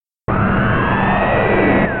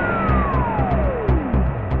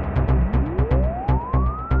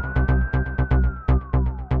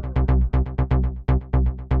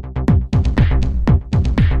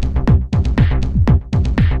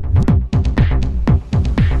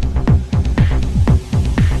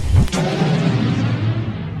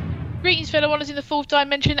corners in the fourth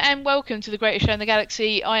dimension, and welcome to the greatest show in the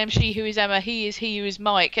galaxy. I am she who is Emma, he is who is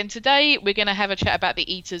Mike, and today we're going to have a chat about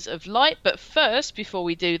the Eaters of Light. But first, before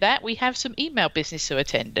we do that, we have some email business to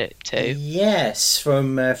attend to. Yes,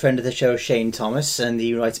 from a friend of the show, Shane Thomas, and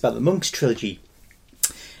he writes about the Monks trilogy.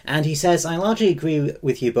 And he says, I largely agree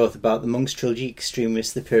with you both about the Monks trilogy.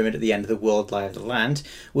 Extremists, the Pyramid at the End of the World, Lie of the Land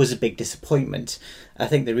was a big disappointment. I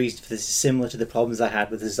think the reason for this is similar to the problems I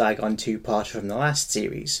had with the Zygon 2-parter from the last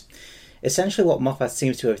series. Essentially what Moffat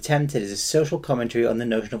seems to have attempted is a social commentary on the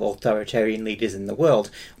notion of authoritarian leaders in the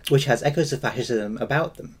world, which has echoes of fascism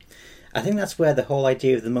about them. I think that's where the whole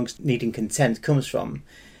idea of the monks needing consent comes from.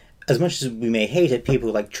 As much as we may hate it,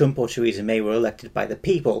 people like Trump or Theresa May were elected by the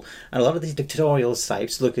people, and a lot of these dictatorial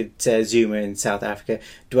types, look at Zuma in South Africa,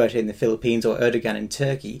 Duterte in the Philippines, or Erdogan in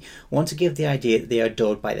Turkey, want to give the idea that they are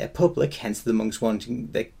adored by their public, hence the monks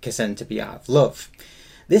wanting their consent to be out of love.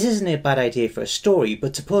 This isn't a bad idea for a story,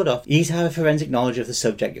 but to pull it off, you need to have a forensic knowledge of the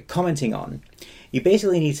subject you're commenting on. You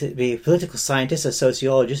basically need to be a political scientist, a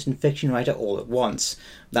sociologist, and fiction writer all at once.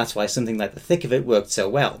 That's why something like The Thick of It worked so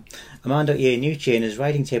well. Armando Iannucci in his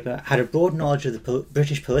writing paper had a broad knowledge of the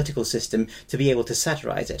British political system to be able to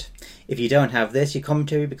satirise it. If you don't have this, your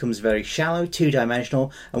commentary becomes very shallow,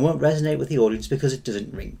 two-dimensional, and won't resonate with the audience because it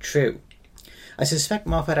doesn't ring true. I suspect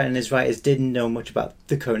Moffat and his writers didn't know much about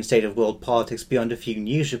the current state of world politics beyond a few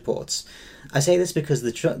news reports. I say this because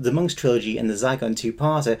the Monks trilogy and the Zygon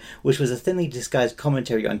 2-parter, which was a thinly disguised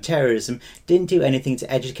commentary on terrorism, didn't do anything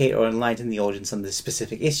to educate or enlighten the audience on the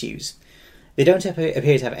specific issues. They don't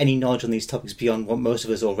appear to have any knowledge on these topics beyond what most of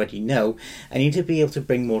us already know, and need to be able to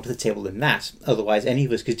bring more to the table than that, otherwise any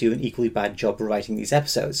of us could do an equally bad job of writing these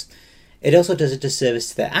episodes. It also does a disservice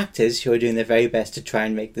to their actors, who are doing their very best to try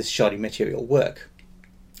and make this shoddy material work.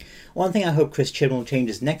 One thing I hope Chris Chibnall will change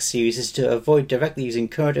his next series is to avoid directly using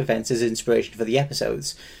current events as inspiration for the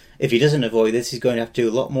episodes. If he doesn't avoid this, he's going to have to do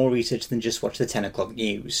a lot more research than just watch the 10 o'clock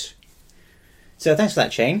news. So thanks for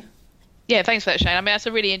that, Shane. Yeah, thanks for that, Shane. I mean, that's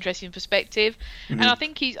a really interesting perspective. Mm-hmm. And I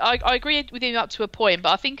think I agree with him up to a point,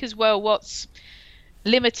 but I think as well what's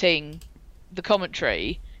limiting the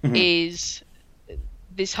commentary is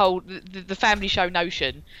this whole the family show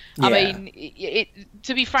notion. Yeah. I mean,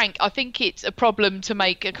 to be frank, I think it's a problem to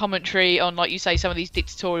make a commentary on, like you say, some of these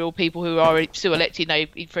dictatorial people who are still elected.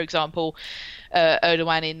 For example,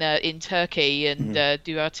 Erdogan in Turkey and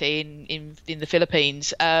Duterte in the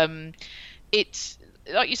Philippines. It's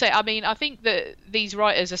like you say. I mean, I think that these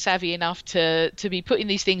writers are savvy enough to be putting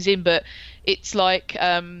these things in, but it's like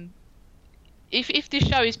if this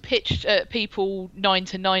show is pitched at people 9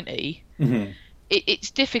 to 90.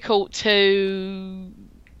 It's difficult to...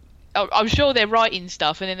 I'm sure they're writing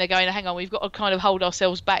stuff and then they're going, hang on, we've got to kind of hold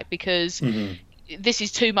ourselves back because this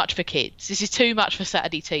is too much for kids. This is too much for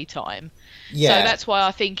Saturday tea time. Yeah. So that's why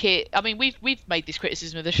I think I mean, we've made this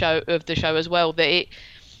criticism of the show as well, that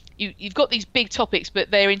you've got these big topics,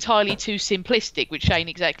 but they're entirely too simplistic, which Shane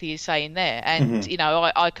exactly is saying there. And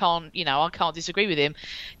I can't disagree with him.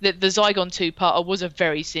 The Zygon 2-parter was a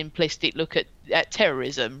very simplistic look at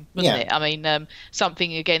terrorism, wasn't it? I mean,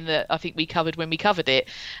 something again that I think we covered when we covered it.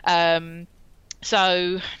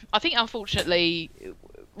 So I think, unfortunately,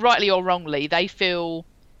 rightly or wrongly, they feel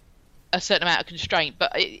a certain amount of constraint.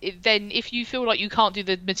 But then, if you feel like you can't do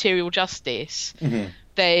the material justice,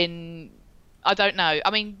 then I don't know.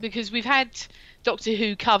 I mean, because we've had Doctor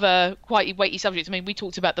Who cover quite weighty subjects. I mean, we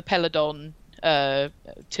talked about the Peladon, the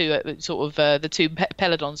two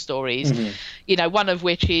Peladon stories. One of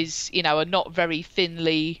which is, a not very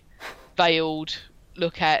thinly veiled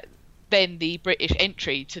look at then the British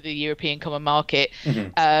entry to the European Common Market,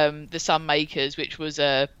 the Sunmakers, which was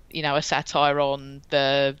a satire on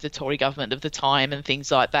the Tory government of the time and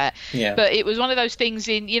things like that. Yeah. But it was one of those things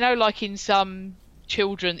like in some in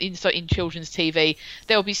children's TV,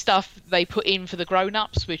 there'll be stuff they put in for the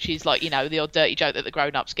grown-ups, which is like the odd dirty joke that the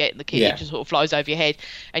grown-ups get and the kid just sort of flies over your head,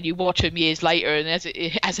 and you watch them years later and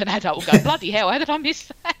as an adult will go, bloody hell, how did I miss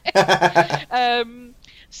that?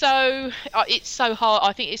 So it's so hard.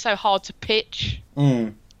 I think it's so hard to pitch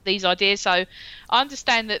these ideas. So I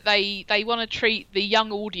understand that they want to treat the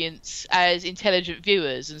young audience as intelligent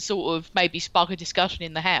viewers and sort of maybe spark a discussion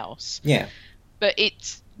in the house. Yeah. But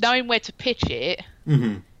it's knowing where to pitch it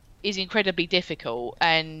is incredibly difficult.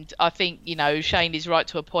 And I think, Shane is right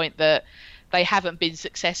to a point that they haven't been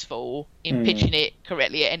successful in pitching it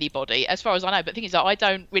correctly at anybody, as far as I know. But the thing is that I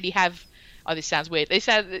don't really have... Oh, this sounds weird.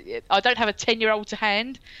 I don't have a 10-year-old to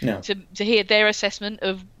hand to hear their assessment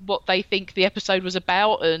of what they think the episode was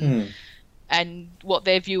about and what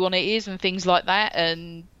their view on it is and things like that.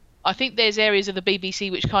 And I think there's areas of the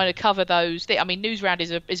BBC which kind of cover those. I mean, Newsround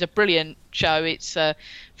is a brilliant show. It's for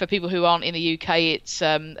people who aren't in the UK. It's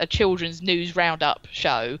a children's news roundup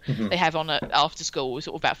show they have on after school,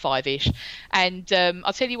 sort of about 5ish. And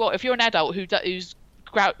I'll tell you what, if you're an adult who's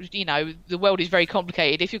the world is very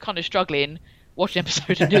complicated. If you're kind of struggling, watch an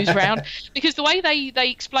episode of Newsround, because the way they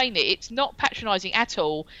explain it, it's not patronising at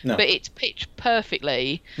all, but it's pitched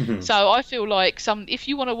perfectly. So I feel like if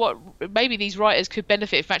you want to, maybe these writers could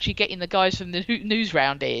benefit from actually getting the guys from the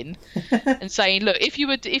Newsround in and saying, look, if you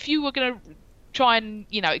were going to try and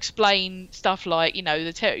explain stuff like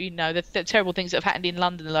the terrible things that have happened in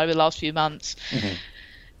London over the last few months,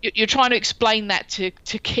 you're trying to explain that to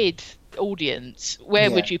kid audience. Where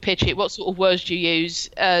would you pitch it? What sort of words do you use?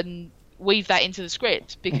 And weave that into the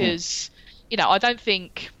script, because I don't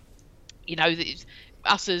think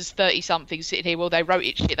us as 30 somethings sitting here, well, they wrote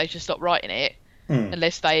it shit, they should stop writing it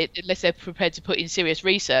unless they're prepared to put in serious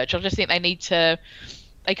research. I just think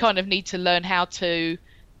they kind of need to learn how to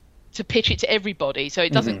pitch it to everybody, so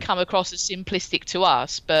it doesn't come across as simplistic to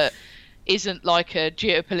us, but isn't like a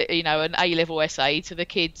an A-level essay to the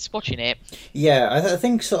kids watching it. I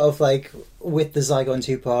think sort of like with the Zygon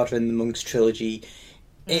two-parter and the Monks trilogy,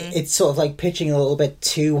 it's sort of like pitching a little bit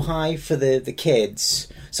too high for the kids.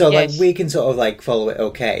 So like we can sort of like follow it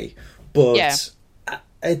okay, but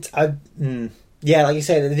like you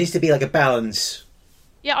say, there needs to be like a balance.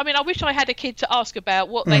 Yeah, I mean, I wish I had a kid to ask about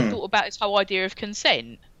what they thought about this whole idea of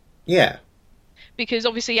consent. Yeah, because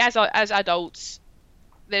obviously as adults,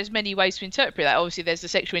 there's many ways to interpret that. Obviously, there's the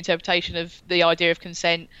sexual interpretation of the idea of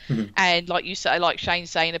consent, and like you say, like Shane's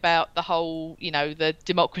saying about the whole, the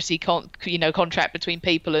democracy, contract between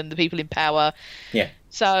people and the people in power. Yeah.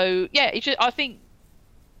 So I think,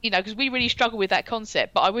 because we really struggle with that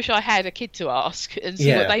concept. But I wish I had a kid to ask and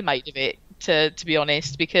see what they made of it. To be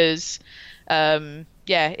honest, because I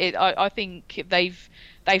think they've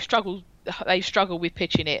struggled with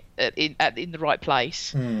pitching it in the right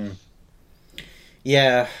place.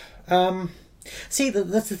 Yeah. See,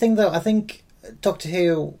 that's the thing, though. I think Doctor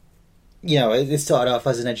Who, it started off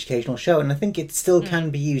as an educational show, and I think it still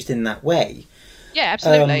can be used in that way. Yeah,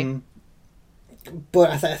 absolutely. But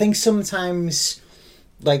I think sometimes,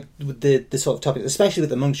 like, with the sort of topic, especially with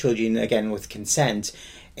the Monks trilogy, and again with consent,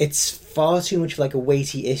 it's far too much like a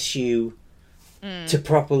weighty issue to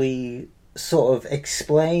properly sort of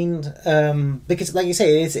explain, because, like you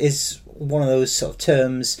say, it is one of those sort of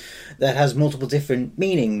terms that has multiple different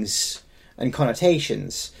meanings and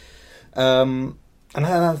connotations, and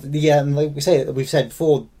like we've said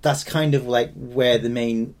before, that's kind of like where the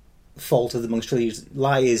main fault of the Monks trilogy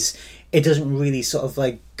lies. It doesn't really sort of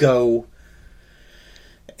like go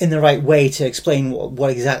in the right way to explain what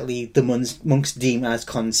exactly the monks deem as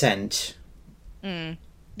consent.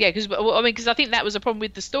 Yeah, because I think that was a problem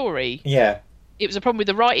with the story. Yeah, it was a problem with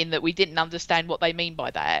the writing, that we didn't understand what they mean by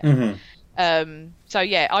that. I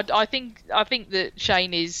think that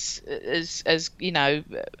Shane is has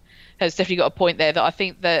definitely got a point there. That I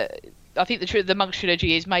think the Monks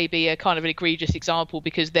trilogy is maybe a kind of an egregious example,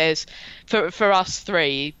 because there's for us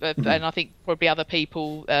three, and I think probably other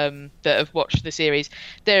people that have watched the series,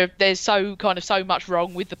 there's so much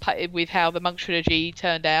wrong with how the Monks trilogy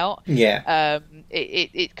turned out. Yeah,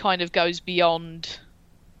 it kind of goes beyond,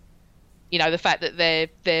 the fact that their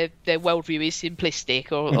worldview is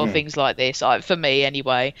simplistic or things like this, for me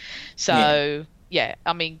anyway. So yeah,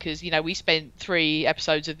 I mean, because we spent 2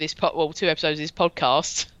 episodes of this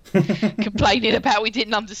podcast complaining about we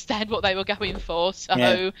didn't understand what they were going for.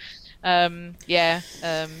 So many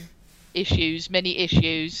issues.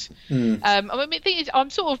 I mean, the thing is, I'm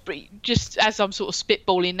sort of just, as I'm sort of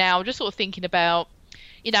spitballing now, I'm just sort of thinking about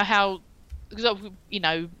how, because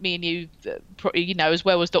me and you, as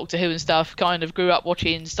well as Doctor Who and stuff, kind of grew up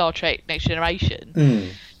watching Star Trek Next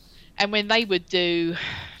Generation, and when they would do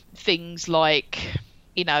things like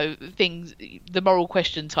the moral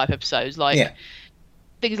question type episodes, like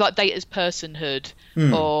things like Data's personhood,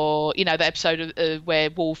 or the episode of where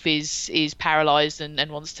Worf is paralyzed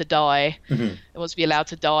and wants to die, and wants to be allowed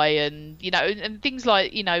to die, and and things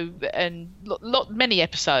like and many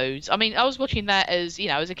episodes. I mean, I was watching that as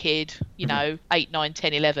a kid, 8, 9,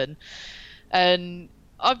 10, 11, and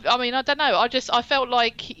I mean, I don't know, I felt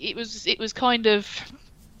like it was kind of,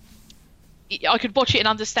 I could watch it and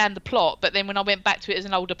understand the plot, but then when I went back to it as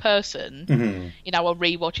an older person, on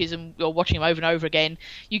rewatches and or watching them over and over again,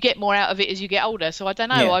 you get more out of it as you get older. So I don't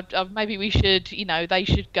know. Maybe we should, they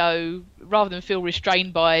should go, rather than feel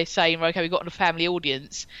restrained by saying, okay, we've got a family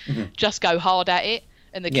audience, just go hard at it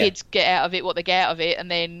and the kids get out of it what they get out of it,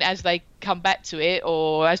 and then as they come back to it,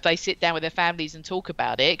 or as they sit down with their families and talk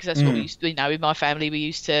about it, because that's what we used to, in my family, we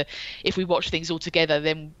used to, if we watched things all together,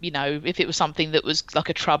 then if it was something that was like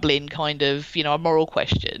a troubling kind of a moral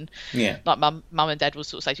question, like mum and dad would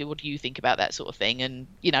sort of say to me, what do you think about that sort of thing? And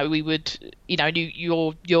we would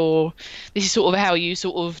your this is sort of how you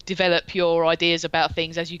sort of develop your ideas about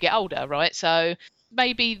things as you get older, right? So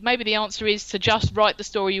maybe the answer is to just write the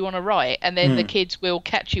story you want to write, and then the kids will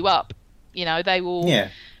catch you up. They will,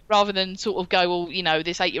 rather than sort of go, well,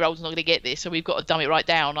 this 8-year-old's not going to get this, so we've got to dumb it right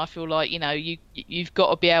down. I feel like, you've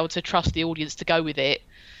got to be able to trust the audience to go with it.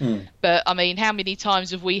 But I mean, how many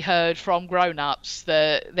times have we heard from grown-ups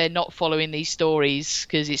that they're not following these stories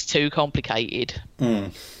because it's too complicated?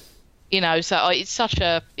 So it's such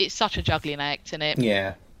a juggling act, isn't it?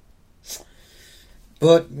 Yeah.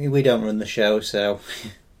 But we don't run the show, so...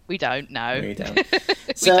 We don't, no. We don't.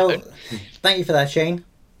 So, thank you for that, Shane.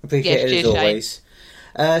 Appreciate it as always.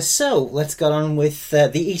 So, let's go on with The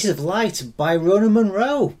Eaters of Light by Rona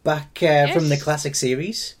Munro, back from the classic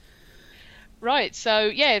series. Right,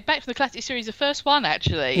 so, back from the classic series, the first one,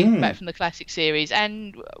 actually, back from the classic series.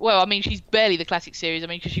 And, well, I mean, she's barely the classic series,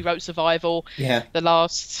 because she wrote Survival, the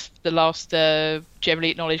last generally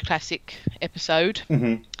acknowledged classic episode.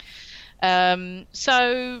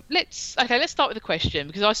 So let's start with the question,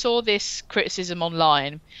 because I saw this criticism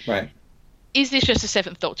online. Right. Is this just a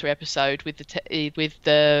Seventh Doctor episode with the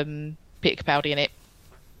Peter Capaldi in it?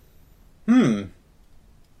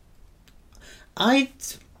 I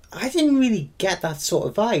didn't really get that sort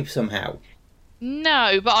of vibe somehow.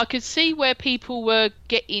 No, but I could see where people were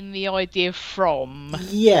getting the idea from.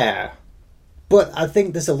 Yeah, but I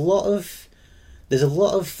think there's a lot of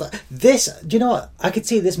this. Do you know what? I could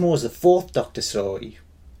see this more as a Fourth Doctor story.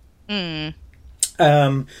 But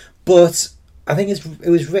I think it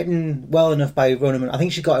was written well enough by Rona Munro. I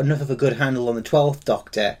think she got enough of a good handle on the 12th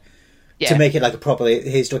Doctor to make it like a proper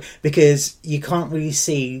his story, because you can't really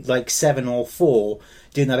see like 7 or 4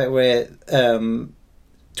 doing that bit where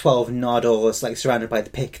 12 Nardole is like surrounded by the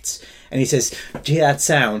Picts, and he says, "Do you hear that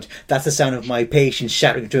sound? That's the sound of my patients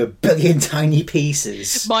shattering into a billion tiny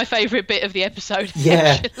pieces." My favourite bit of the episode.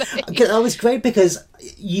 Yeah, that was great, because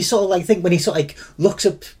you sort of like think when he sort of like looks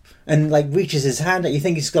up and like reaches his hand out, you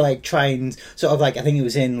think he's gonna like try and sort of like, I think it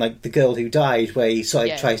was in like The Girl Who Died, where he sort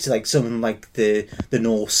of like tries to like summon like the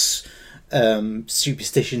Norse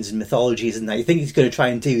superstitions and mythologies and that. You think he's going to try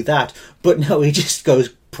and do that, but no, he just goes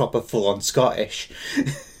proper full on Scottish.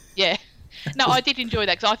 Yeah. No, I did enjoy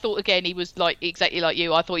that, because I thought, again, he was like exactly like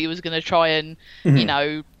you. I thought he was going to try and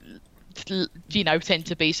tend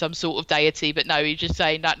to be some sort of deity, but no, he's just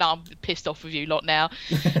saying that, no, I'm pissed off with you lot now.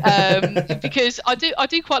 Because I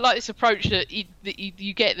do quite like this approach that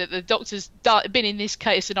you get, that the Doctor's been in this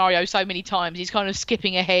case scenario so many times, he's kind of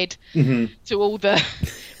skipping ahead to all the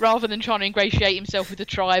rather than trying to ingratiate himself with the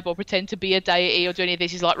tribe or pretend to be a deity or do any of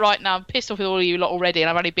this. He's like, right, now I'm pissed off with all of you lot already, and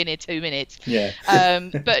I've only been here 2 minutes. Yeah.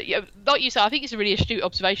 But like you say, I think it's a really astute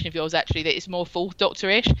observation of yours, actually, that it's more Fourth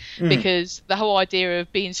Doctor-ish, because the whole idea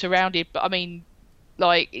of being surrounded, but I mean,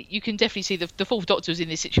 like, you can definitely see the Fourth Doctor was in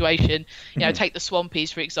this situation. Take the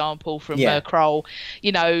Swampies, for example, from Kroll.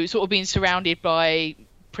 Sort of being surrounded by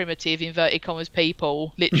primitive, inverted commas,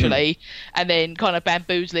 people, literally, and then kind of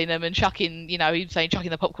bamboozling them and chucking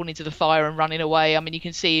the popcorn into the fire and running away. I mean, you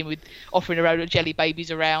can see him with offering a load of jelly babies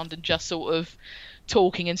around and just sort of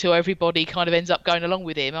talking until everybody kind of ends up going along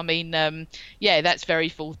with him. I mean, that's very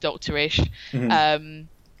Fourth Doctor-ish. I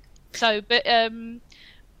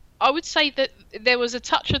would say that there was a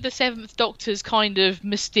touch of the Seventh Doctor's kind of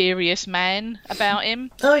mysterious man about him.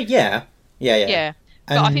 Oh, yeah. Yeah.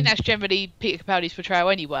 But I think that's generally Peter Capaldi's portrayal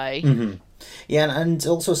anyway. Yeah, and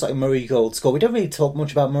also it's like Murray Gold's score. We don't really talk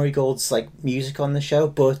much about Murray Gold's like music on the show,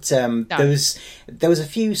 but there was a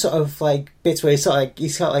few sort of like bits where he's sort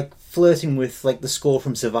of like flirting with like the score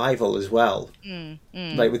from Survival as well,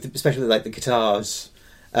 like with especially like the guitars.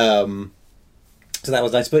 So that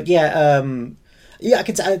was nice. But I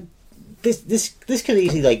could say this could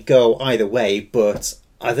easily like go either way, but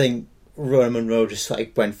I think Rona Munro just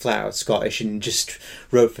like went flat out Scottish and just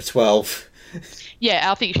wrote for 12.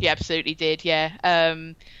 Yeah, I think she absolutely did. Yeah,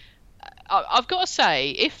 I've got to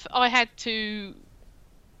say, if I had to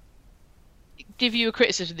give you a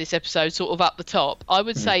criticism of this episode, sort of up the top, I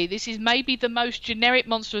would say this is maybe the most generic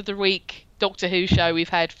Monster of the Week Doctor Who show we've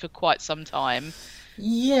had for quite some time.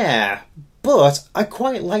 Yeah, but I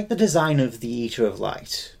quite like the design of the Eater of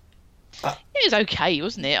Light. It was okay,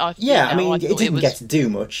 wasn't it? I it didn't get to do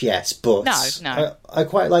much, yes, but no. I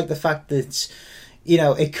quite like the fact that,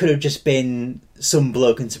 it could have just been some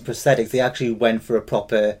bloke in some prosthetics. They actually went for a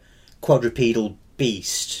proper quadrupedal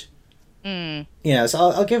beast. You know, so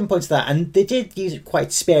I'll give them points for that. And they did use it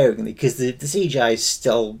quite sparingly because the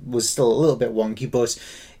CGI was still a little bit wonky, but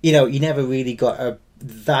you know, you never really got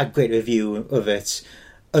that great a view of it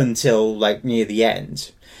until like near the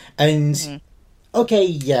end. And okay,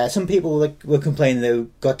 yeah, some people were complaining they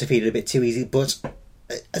got defeated a bit too easy, but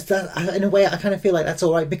in a way, I kind of feel like that's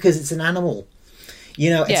all right because it's an animal.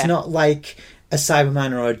 You know, it's not like a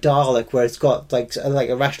Cyberman or a Dalek where it's got like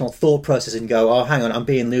a rational thought process and go, oh, hang on, I'm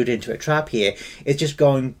being lured into a trap here. It's just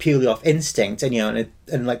going purely off instinct, and you know,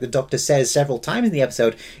 and like the Doctor says several times in the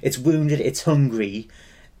episode, it's wounded, it's hungry,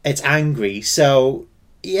 it's angry. So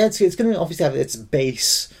yeah, it's going to obviously have its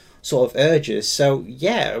base sort of urges. So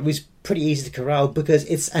yeah, it was pretty easy to corral because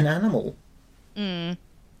it's an animal.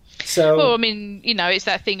 So, well, I mean, you know, it's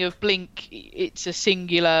that thing of Blink. It's a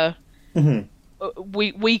singular,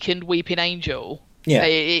 weakened weeping angel. Yeah,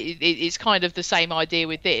 it's kind of the same idea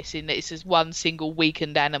with this, in that it's just one single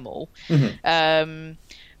weakened animal. I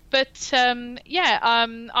want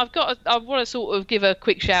to sort of give a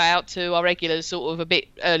quick shout out to our regulars, sort of a bit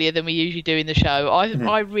earlier than we usually do in the show.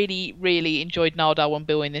 I really, really enjoyed Niall Darwin and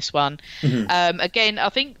Bill in this one. Again, I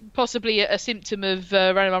think possibly a symptom of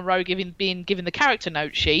Rona Munro being given the character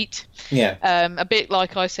note sheet. A bit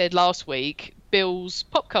like I said last week, Bill's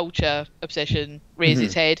pop culture obsession rears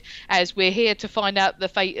its head as we're here to find out the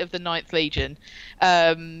fate of the Ninth Legion,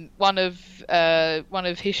 one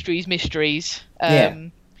of history's mysteries.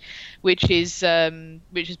 Which has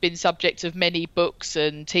been subject of many books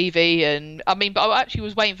and TV, and I mean, but I actually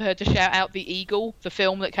was waiting for her to shout out The Eagle, the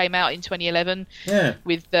film that came out in 2011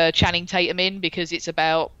 with Channing Tatum in, because it's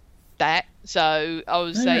about that. So I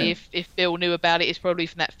would say if Bill knew about it, it's probably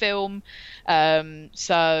from that film.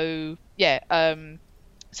 So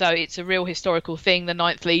it's a real historical thing. The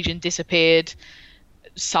Ninth Legion disappeared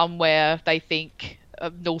somewhere, they think,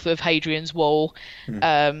 north of Hadrian's Wall,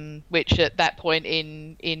 which at that point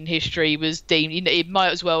in history was deemed, you know, it might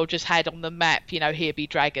as well just had on the map, you know, here be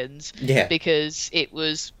dragons, because it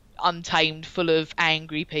was untamed, full of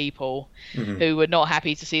angry people who were not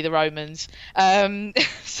happy to see the Romans.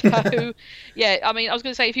 So yeah, I mean, I was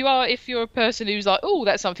going to say, if you're a person who's like, oh,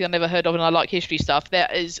 that's something I never heard of and I like history stuff, there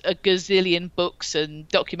is a gazillion books and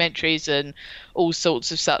documentaries and all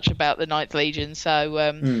sorts of such about the Ninth Legion. So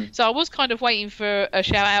so I was kind of waiting for a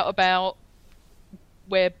shout out about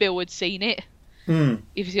where Bill had seen it, if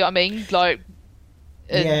you see what I mean, like,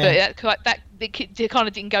 but that it kind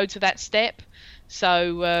of didn't go to that step.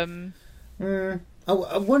 So I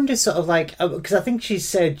wonder, sort of like, because I think she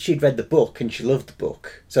said she'd read the book and she loved the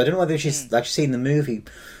book, so I don't know whether she's actually seen the movie,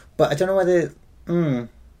 but I don't know whether so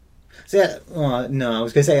yeah, no, I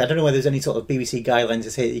was going to say, I don't know whether there's any sort of BBC guidelines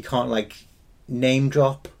that say that you can't like name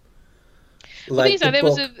drop. Like, well, there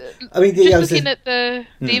book. Was looking at the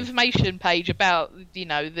information page about, you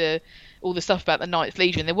know, all the stuff about the Ninth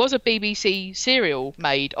Legion, there was a BBC serial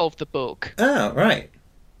made of the book. Oh, right.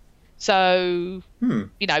 So,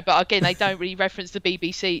 you know, but again, they don't really reference the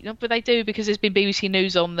BBC. No, but they do, because there's been BBC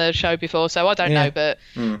News on the show before, so I don't know, but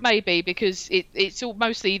maybe, because it's all,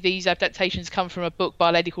 mostly these adaptations come from a book by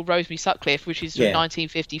a lady called Rosemary Sutcliffe, which is from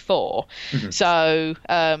 1954. So,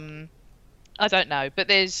 I don't know, but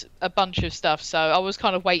there's a bunch of stuff, so I was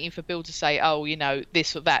kind of waiting for Bill to say, oh, you know,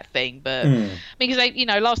 this or that thing, but because they, you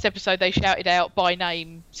know, last episode they shouted out by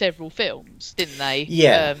name several films, didn't they?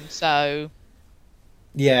 Yeah. So...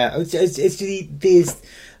 Yeah, it's I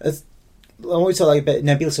always thought like a bit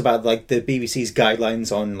nebulous about like the BBC's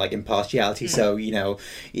guidelines on like impartiality. So you know,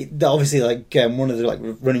 obviously like one of the like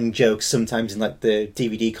running jokes sometimes in like the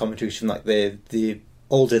DVD commentaries from like the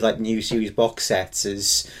older like new series box sets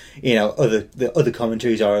is, you know, the other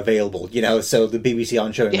commentaries are available. You know, so the BBC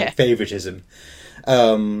aren't showing like favoritism.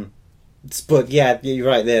 But yeah, you're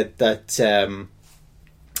right there that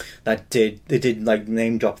they did like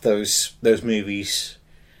name drop those movies.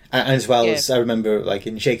 And as well as I remember, like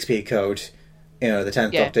in Shakespeare Code, you know, the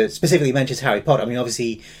 10th Doctor specifically mentions Harry Potter. I mean,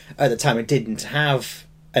 obviously, at the time it didn't have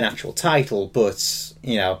an actual title, but,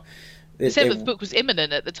 you know... The 7th book was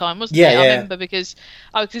imminent at the time, wasn't it? I remember because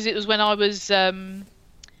it was when I was... I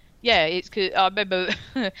remember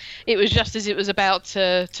it was just as it was about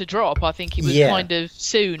to drop. I think it was kind of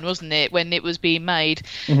soon, wasn't it, when it was being made?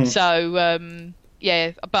 So,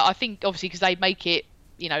 but I think, obviously, because they make it,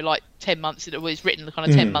 you know, like 10 months, it was written kind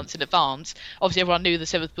of 10 months in advance. Obviously, everyone knew the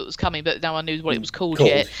 7th book was coming, but no one knew what it was called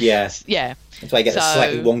yet. Yeah. That's why I get a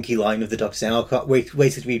slightly wonky line of the Doctor saying, "Oh, I can't wait to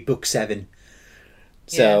read book 7."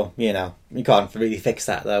 So, you know, you can't really fix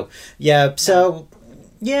that, though. Yeah, so,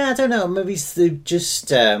 I don't know. Maybe they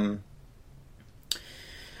just... maybe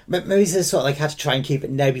they sort of like had to try and keep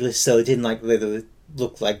it nebulous so it didn't like really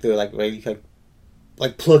look like they were like really like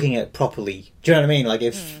like plugging it properly. Do you know what I mean? Like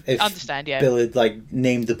if understand, yeah. Bill had like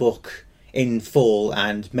named the book in full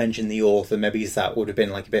and mentioned the author, maybe that would have been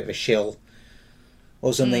like a bit of a shill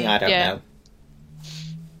or something. I don't know.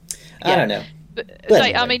 I don't know. But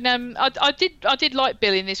anyway. I mean, I did like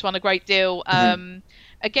Bill in this one a great deal.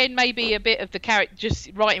 Again, maybe a bit of the character,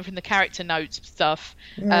 just writing from the character notes stuff.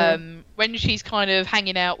 When she's kind of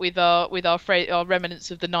hanging out with our friend, our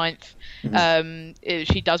remnants of the Ninth,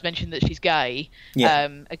 she does mention that she's gay.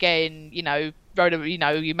 Again, you know, Rona, you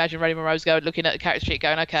imagine Rona Munro's looking at the character sheet,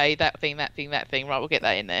 going, okay, that thing, right, we'll get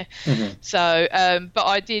that in there. So, but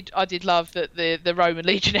I did love that the Roman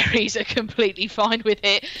legionaries are completely fine with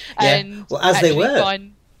it, and as they were,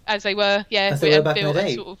 as they were back in the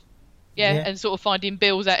day. And sort of finding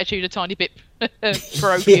Bill's attitude a tiny bit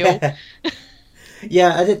parochial. I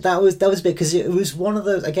did. That was a bit, because it was one of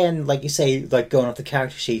those, again, like you say, like going off the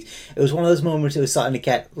character sheet. It was one of those moments it was starting to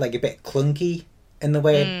get like a bit clunky in the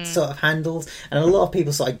way it sort of handled, and a lot of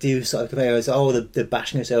people sort of compare as, they're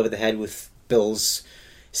bashing us over the head with Bill's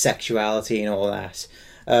sexuality and all that,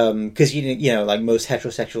 because you know, like most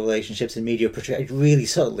heterosexual relationships in media portray it really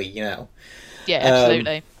subtly, you know. Yeah,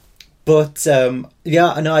 absolutely. But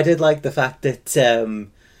I did like the fact that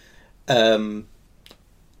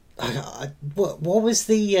what was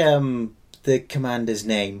the commander's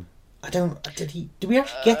name? Did we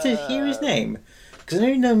actually get to hear his name? Because I know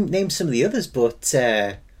you named some of the others, but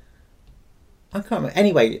I can't remember.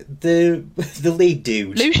 Anyway, the lead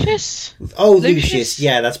dude, Lucius. Oh, Lucius.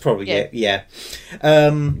 Yeah, that's probably it. Yeah.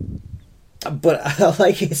 But I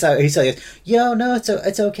like it. So he says, "Yo, no,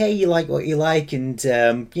 it's okay. You like what you like," and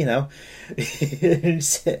you know,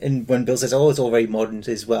 and when Bill says, "Oh, it's all very modern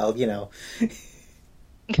as well," you know.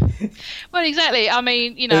 Well, exactly. I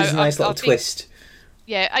mean, you know, it was a nice little twist.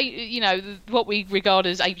 You know, what we regard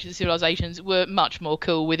as ancient civilizations were much more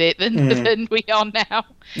cool with it than we are now.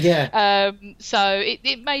 Yeah. So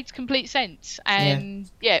it made complete sense, and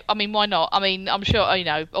I mean, why not? I mean, I'm sure, you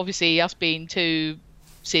know, obviously us being two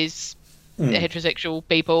cis heterosexual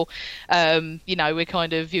people, you know, we're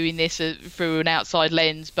kind of viewing this through an outside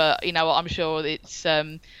lens, but you know what, I'm sure it's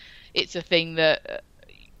a thing that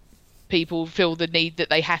people feel the need that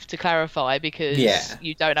they have to clarify, because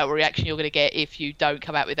you don't know what reaction you're going to get if you don't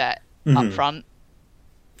come out with that up front.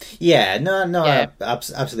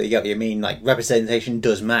 Absolutely get what you mean. Like, representation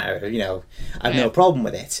does matter, you know. I have no problem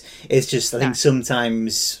with it. It's just, I think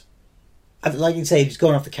sometimes, like you say, just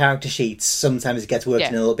going off the character sheets, sometimes it gets worked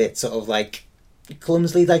in a little bit sort of like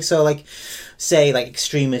clumsily. Like, so, like, say, like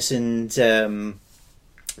Extremis and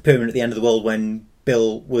Permanent at the End of the World, when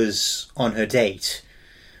Bill was on her date,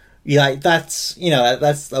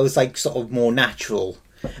 that was like sort of more natural.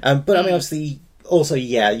 But I mean, obviously, also,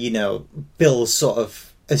 you know, Bill's sort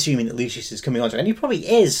of assuming that Lucius is coming on to her, and he probably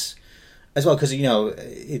is as well, because, you know,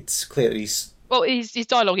 it's clearly. Well, his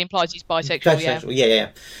dialogue implies he's bisexual.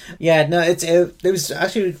 Yeah. No, it was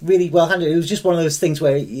actually really well handled. It was just one of those things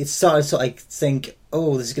where you started to sort of like think,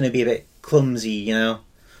 oh, this is going to be a bit clumsy, you know.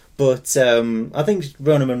 But I think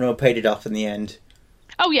Rona Munro paid it off in the end.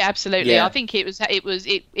 Oh yeah, absolutely. I think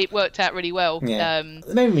it worked out really well. Yeah.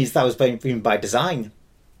 The main reason that was even by design.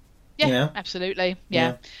 Yeah, you know? Absolutely.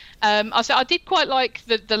 Yeah. I did quite like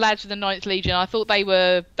the lads of the Ninth Legion. I thought they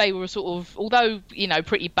were sort of, although, you know,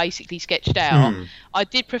 pretty basically sketched out. I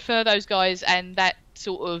did prefer those guys, and that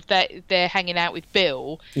sort of that they're hanging out with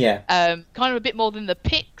Bill. Yeah. Kind of a bit more than the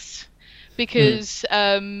Picts, because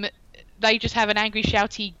they just have an angry,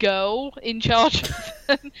 shouty girl in charge of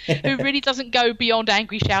them, who really doesn't go beyond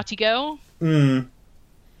angry, shouty girl.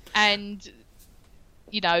 And,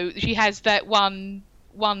 you know, she has that one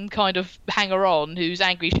kind of hanger-on who's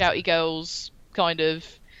angry, shouty girl's kind of,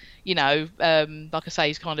 you know, like I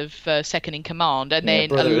say, is kind of second in command. And then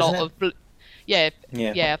brother, a lot of...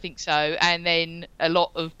 I think so. And then a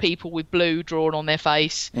lot of people with blue drawn on their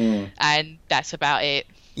face. And that's about it.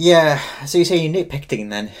 Yeah, so you say you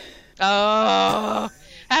nitpicking then? Oh,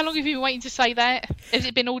 how long have you been waiting to say that? Has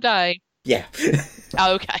it been all day? Yeah.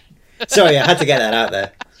 Oh, okay. Sorry, I had to get that out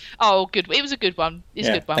there. Oh, good. It was a good one. It's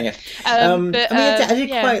a good one. I did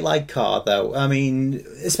quite like Car, though. I mean,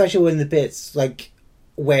 especially when the bits like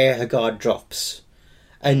where her guard drops,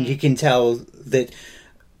 and you can tell that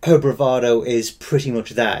her bravado is pretty much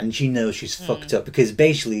that, and she knows she's fucked up, because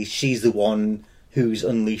basically she's the one who's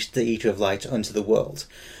unleashed the Eater of Light onto the world.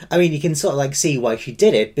 I mean, you can sort of like see why she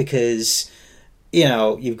did it, because, you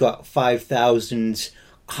know, you've got 5,000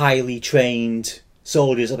 highly trained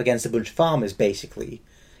soldiers up against a bunch of farmers, basically.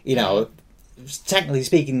 You know, technically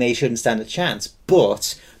speaking, they shouldn't stand a chance,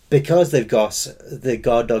 but because they've got the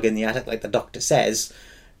guard dog in the attic, like the doctor says,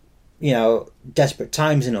 you know, desperate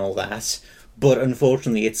times and all that, but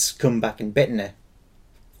unfortunately it's come back and bitten her.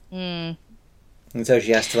 Mm. And so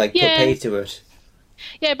she has to put pay to it.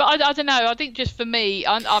 Yeah, but I don't know. I think just for me,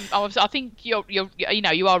 I think you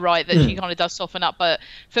are right that she kind of does soften up. But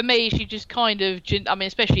for me, she just kind of, I mean,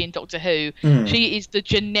 especially in Doctor Who, she is the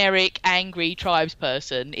generic angry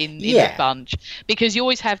tribesperson in the bunch, because you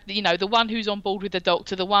always have the one who's on board with the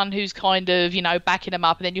Doctor, the one who's kind of backing him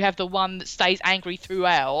up, and then you have the one that stays angry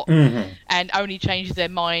throughout and only changes their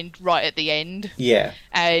mind right at the end. Yeah,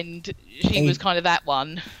 and she was kind of that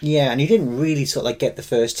one. Yeah, and you didn't really sort of get the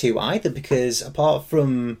first two either, because apart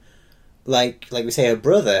from like we say her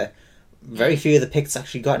brother, very few of the Picts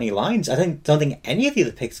actually got any lines. I don't think any of the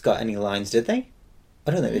other Picts got any lines, did they?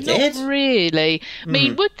 I don't think they did. Not really. I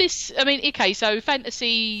mean, okay, so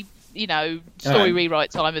fantasy, story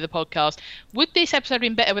rewrite time of the podcast. Would this episode have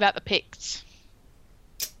been better without the Picts?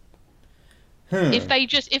 If they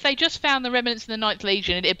just found the remnants of the Ninth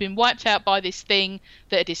Legion, it had been wiped out by this thing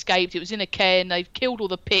that had escaped. It was in a cairn. They've killed all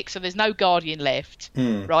the Picts, so there's no Guardian left,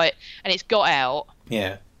 right? And it's got out.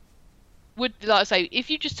 Yeah. Would, like I say, if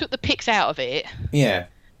you just took the Picts out of it,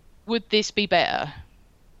 would this be better?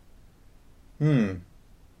 That's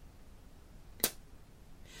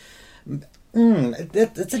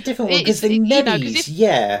a different one, because the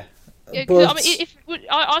nebbies, But... I mean,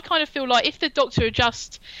 I kind of feel like if the Doctor had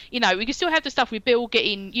just, we could still have the stuff with Bill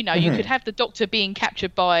getting, you could have the Doctor being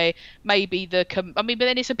captured by maybe but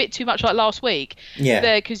then it's a bit too much like last week.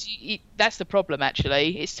 Yeah. Because that's the problem,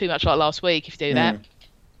 actually. It's too much like last week if you do that.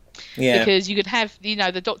 Yeah. Because you could have,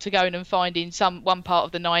 the Doctor going and finding one part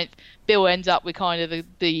of the Ninth. Bill ends up with kind of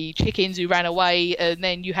the chickens who ran away, and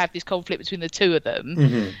then you have this conflict between the two of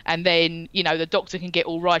them. And then, the Doctor can get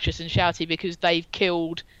all righteous and shouty because they've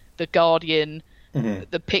killed the Guardian,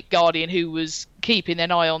 the Pict Guardian, who was keeping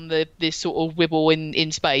an eye on this sort of wibble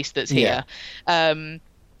in space that's here.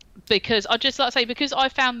 Because because I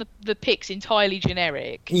found the Picts entirely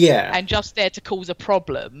generic, and just there to cause a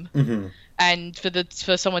problem, and for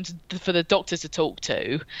the Doctor to talk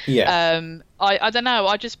to. I don't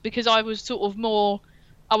know. Because I was sort of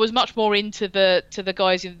I was much more into the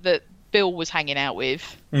guys that Bill was hanging out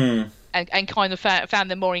with, and kind of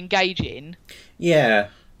found them more engaging. Yeah.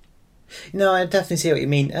 No, I definitely see what you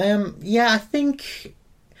mean. I think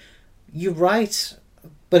you're right,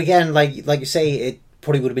 but again, like you say, it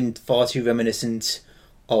probably would have been far too reminiscent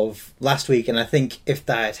of last week. And I think if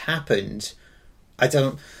that had happened, I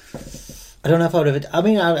don't know if I would have. I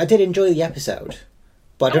mean, I did enjoy the episode,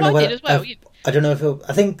 but I don't know whether. Did as well. I don't know if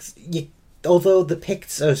I think although the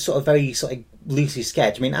Picts are sort of very sort of loosely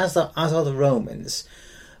sketched. I mean, as are the Romans,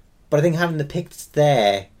 but I think having the Picts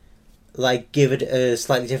there, give it a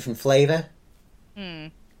slightly different flavour.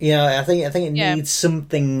 I think it needs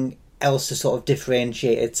something else to sort of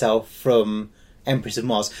differentiate itself from Empress of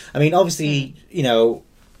Mars. I mean, obviously,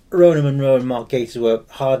 Rona Munro and Mark Gatiss were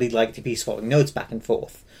hardly to be swapping notes back and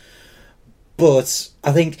forth. But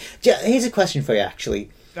I think here's a question for you,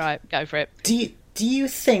 actually. Right, go for it. Do you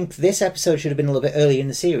think this episode should have been a little bit earlier in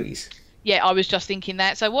the series? Yeah, I was just thinking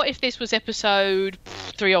that. So what if this was episode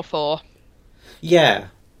 3 or 4? Yeah.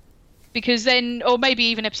 Because then, or maybe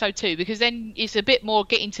even episode 2, because then it's a bit more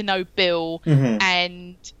getting to know Bill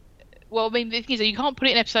and, well, I mean, the thing is, you can't put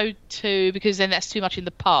it in episode 2 because then that's too much in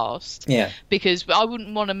the past. Yeah. Because I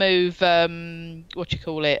wouldn't want to move, Thin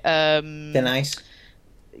Ice?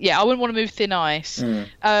 Yeah, I wouldn't want to move Thin Ice.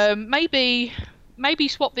 Maybe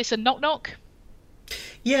swap this and Knock Knock.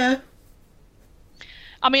 Yeah.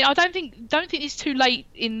 I mean, I don't think it's too late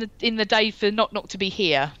in the day for Knock Knock to be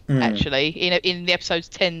here. Actually, in the episode's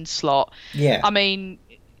 10 slot. Yeah. I mean,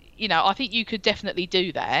 I think you could definitely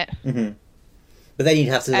do that. But then you'd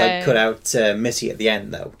have to cut out Missy at the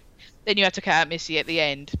end, though. Then you have to cut out Missy at the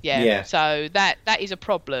end. Yeah. So that is a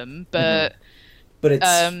problem, but but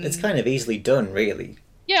it's kind of easily done, really.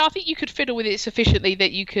 Yeah, I think you could fiddle with it sufficiently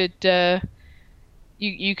that you could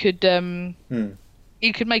you could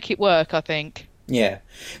make it work, I think. Yeah,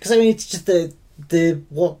 because I mean, it's just the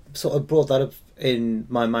what sort of brought that up in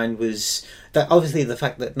my mind was that obviously the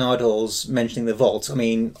fact that Nardol's mentioning the vault. I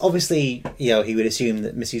mean, obviously, he would assume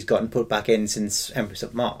that Missy's gotten put back in since Empress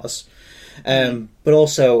of Mars, but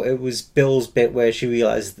also it was Bill's bit where she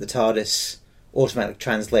realised that the TARDIS automatically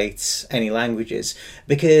translates any languages,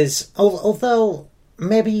 because although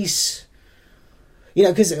maybe he's,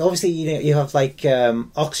 because obviously you have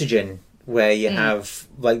Oxygen, where you have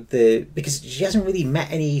because she hasn't really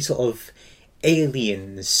met any sort of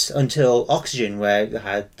aliens until Oxygen, where you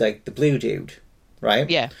had the blue dude, right?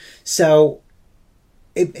 Yeah. So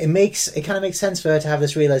it kind of makes sense for her to have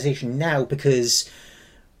this realization now, because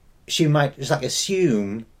she might just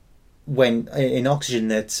assume when in Oxygen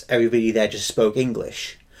that everybody there just spoke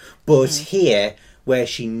English, but here where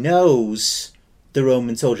she knows the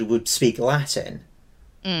Roman soldier would speak Latin,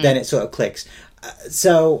 then it sort of clicks.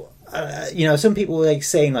 So some people were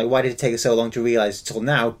saying why did it take us so long to realise till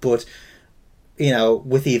now? But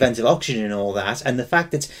with the events of Oxygen and all that, and the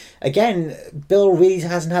fact that again Bill really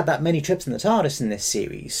hasn't had that many trips in the TARDIS in this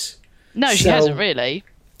series. No, she hasn't really.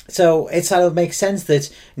 So it sort of makes sense that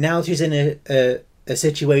now she's in a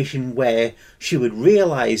situation where she would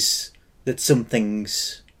realise that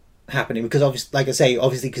something's happening, because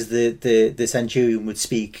obviously because the Centurion would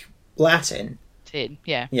speak Latin.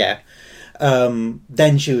 Yeah.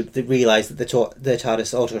 Then she would realise that the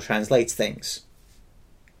TARDIS auto-translates things.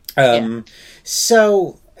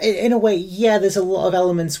 So in a way, there's a lot of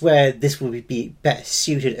elements where this would be better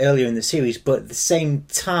suited earlier in the series, but at the same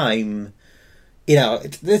time,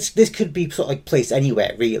 this could be sort of placed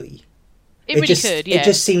anywhere, really. It really could, yeah. It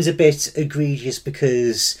just seems a bit egregious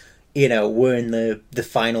because, we're in the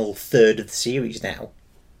final third of the series now.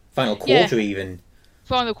 Final quarter, even.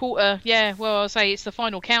 Final quarter, yeah. Well, I'll say it's the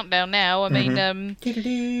final countdown now. I mean,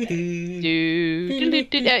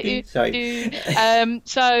 Sorry.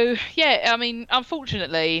 So, yeah, I mean,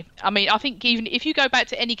 unfortunately, I think even if you go back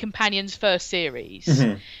to any Companion's first series,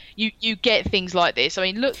 you get things like this. I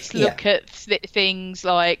mean, let's look at things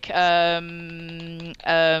like, what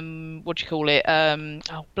do you call it?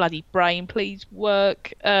 Oh, bloody brain, please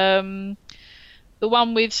work. The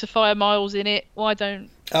one with Sophia Miles in it. Why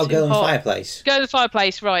don't... Oh, Girl in the Fireplace. Girl in the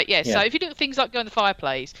Fireplace, right, yes. Yeah. So if you look at things like Girl in the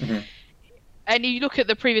Fireplace, and you look at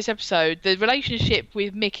the previous episode, the relationship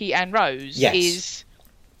with Mickey and Rose is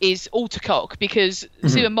all to cock, because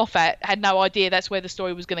Stephen Moffat had no idea that's where the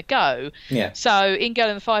story was going to go. Yeah. So in Girl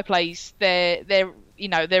in the Fireplace, their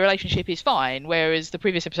relationship is fine, whereas the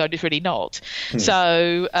previous episode is really not.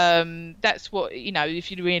 So that's what,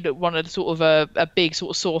 if you really want a sort of a big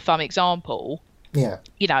sort of sore thumb example. Yeah.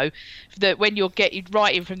 That when you're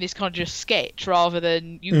writing from this kind of just sketch, rather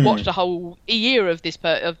than you've watched a whole year of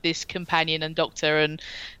this Companion and Doctor and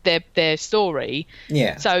their story.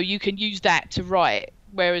 Yeah. So you can use that to write.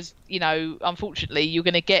 Whereas, unfortunately, you're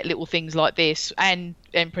going to get little things like this and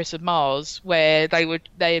Empress of Mars where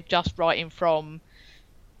they're just writing from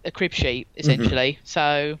a crib sheet, essentially.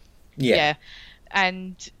 So yeah.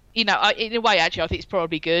 And in a way, actually, I think it's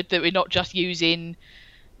probably good that we're not just using,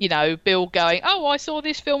 Bill going, oh, I saw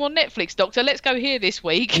this film on Netflix, Doctor, let's go here this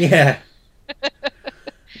week. Yeah.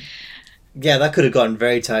 Yeah, that could have gone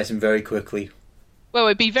very tiresome very quickly. Well,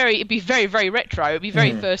 it'd be very, very retro. It'd be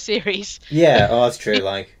very first series. Yeah, that's true,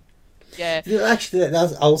 Yeah. Actually,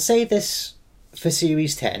 I'll say this for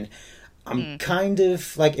Series 10. I'm kind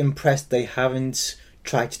of, impressed they haven't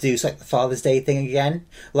tried to do the Father's Day thing again.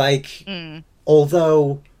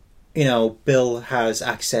 Although, Bill has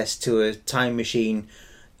access to a time machine,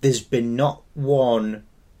 there's been not one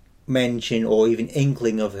mention or even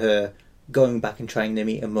inkling of her going back and trying to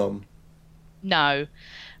meet her mum. No.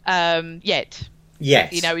 Yet.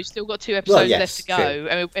 Yes. We've still got 2 episodes left to go.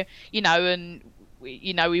 I mean,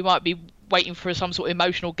 we might be waiting for some sort of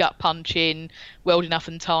emotional gut punch in World Enough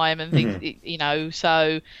and Time and things,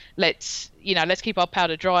 so let's keep our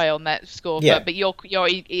powder dry on that score. Yeah. But you're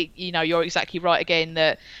exactly right again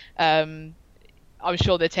that I'm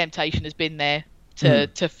sure the temptation has been there to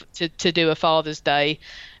do a Father's Day.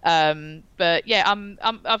 But yeah,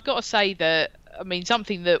 I've got to say that, I mean,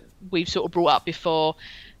 something that we've sort of brought up before,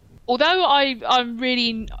 although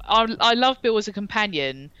I love Bill as a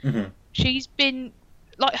companion, she's been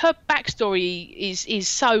her backstory is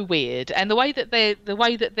so weird, and the way that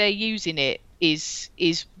they're using it is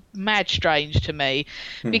mad strange to me,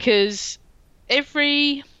 because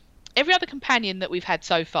every other companion that we've had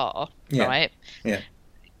so far, right? Yeah.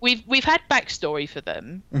 We've had backstory for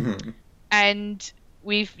them, and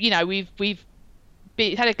we've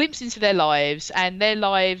had a glimpse into their lives, and their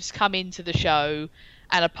lives come into the show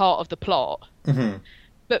and are part of the plot.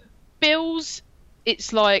 But Bill's,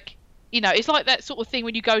 it's like that sort of thing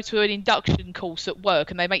when you go to an induction course at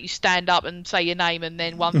work and they make you stand up and say your name and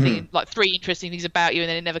then one thing, 3 interesting things about you, and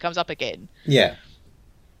then it never comes up again. Yeah.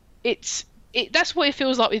 That's what it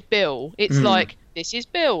feels like with Bill. It's like, this is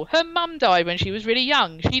Bill. Her mum died when she was really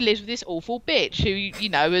young. She lives with this awful bitch who,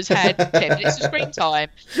 has had 10 minutes of screen time.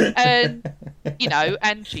 And,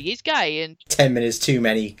 and she is gay. And 10 minutes too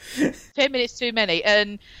many. 10 minutes too many.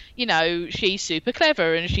 And, she's super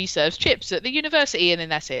clever and she serves chips at the university, and then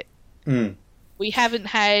that's it. We haven't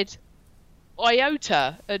had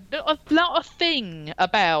iota, not a thing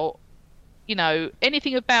about,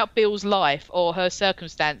 anything about Bill's life or her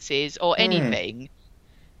circumstances or anything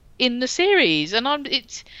in the series. And I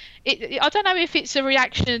don't know if it's a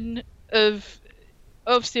reaction of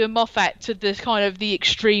Steven Moffat to the kind of the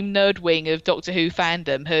extreme nerd wing of Doctor Who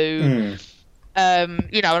fandom, who,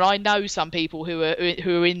 you know, and I know some people who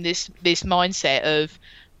are in this mindset of,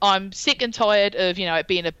 I'm sick and tired of, you know, it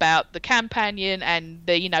being about the companion and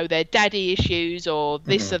the, you know, their daddy issues or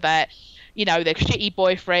this or that, you know, their shitty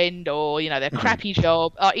boyfriend or, you know, their crappy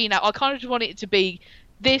job. You know, I kind of just want it to be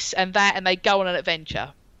this and that, and they go on an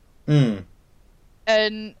adventure.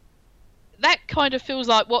 And that kind of feels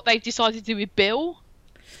like what they've decided to do with Bill.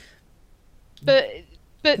 But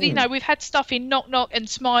you know, we've had stuff in Knock Knock and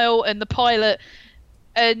Smile and the pilot,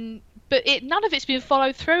 but none of it's been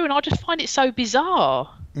followed through, and I just find it so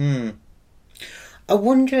bizarre. I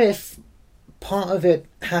wonder if part of it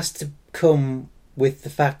has to come with the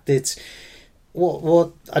fact that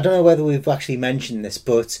what I don't know whether we've actually mentioned this,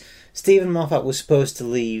 but Stephen Moffat was supposed to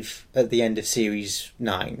leave at the end of series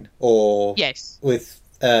 9, or yes, with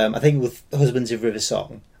I think with Husbands of River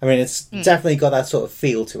Song. I mean, it's definitely got that sort of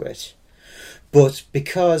feel to it. But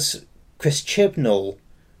because Chris Chibnall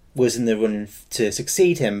was in the run to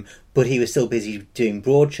succeed him, but he was still busy doing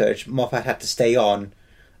Broadchurch, Moffat had to stay on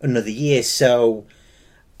another year. So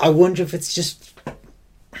I wonder if it's just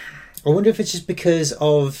because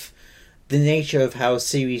of the nature of how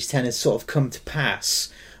Series 10 has sort of come to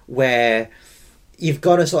pass, where you've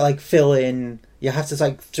got to sort of like fill in, you have to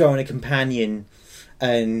like throw in a companion,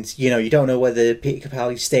 and you know, you don't know whether Peter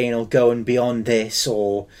Capaldi's staying or going beyond this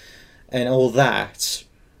and all that.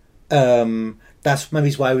 That's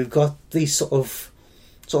maybe why we've got these sort of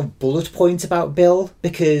bullet points about Bill,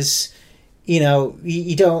 because you know,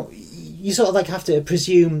 you sort of like have to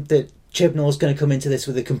presume that Chibnall's going to come into this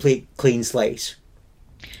with a complete clean slate.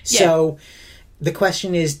 Yeah. So the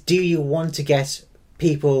question is, do you want to get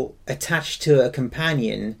people attached to a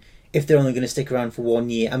companion if they're only going to stick around for 1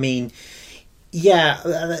 year? I mean, yeah,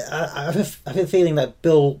 I have a feeling that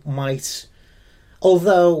Bill might,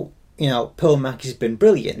 although, you know, Pearl Mackie's been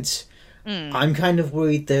brilliant, I'm kind of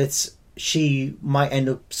worried that she might end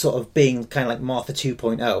up sort of being kind of like Martha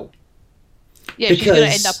 2.0. Yeah, she's going to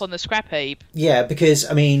end up on the scrap heap. Yeah, because,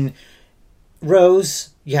 I mean,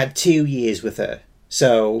 Rose, you had 2 years with her,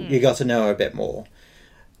 so you got to know her a bit more.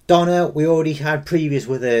 Donna, we already had previous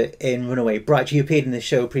with her in Runaway Bride. She appeared in the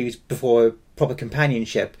show before proper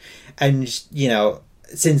companionship, and, you know,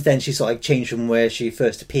 since then she's sort of like changed from where she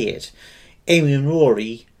first appeared. Amy and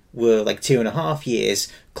Rory were like 2.5 years.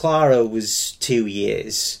 Clara was 2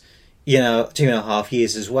 years, you know, 2.5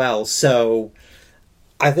 years as well. So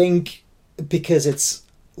I think because it's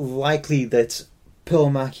likely that Pearl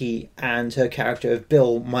Mackie and her character of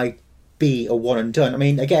Bill might be a one and done. I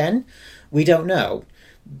mean, again, we don't know.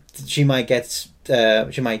 She might get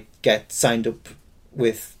signed up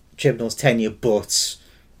with Chibnall's tenure, but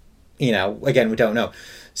you know, again, we don't know.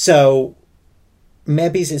 So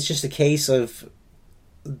maybe it's just a case of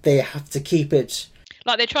they have to keep it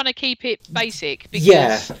like they're trying to keep it basic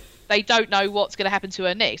because they don't know what's going to happen to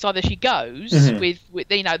her next. Either she goes with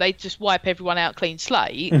you know, they just wipe everyone out clean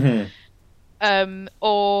slate,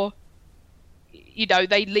 or you know,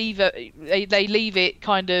 they leave it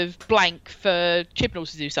kind of blank for Chibnall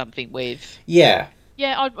to do something with. Yeah.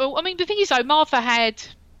 I mean, the thing is, though, Martha had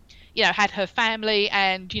her family,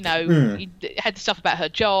 and you know, had the stuff about her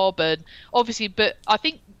job, and obviously, but I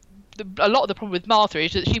think a lot of the problem with Martha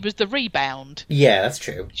is that she was the rebound. Yeah, that's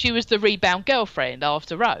true. She was the rebound girlfriend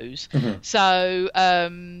after Rose. So,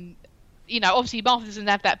 you know, obviously Martha doesn't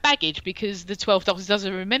have that baggage because the 12th Doctor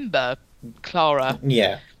doesn't remember Clara.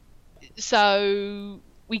 Yeah. So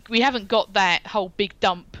we haven't got that whole big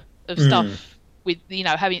dump of stuff with, you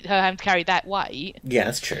know, having to carry that weight. Yeah,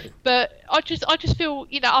 that's true. But I just feel,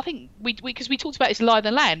 you know, I think because we talked about this in Lie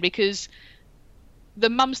Than Land, because the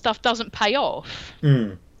mum stuff doesn't pay off.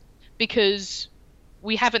 Because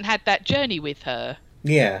we haven't had that journey with her.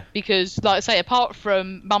 Yeah. Because, like I say, apart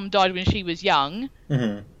from Mum died when she was young,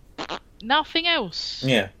 nothing else.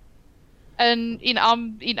 Yeah. And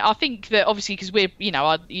I think that obviously because we're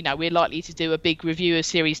we're likely to do a big review of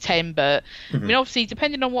Series 10, but I mean, obviously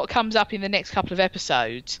depending on what comes up in the next couple of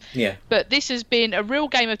episodes. Yeah. But this has been a real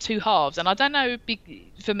game of two halves, and I don't know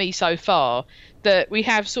for me so far that we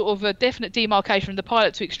have sort of a definite demarcation from the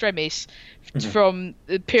pilot to Extremis, from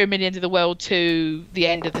the Pyramid End of the World to the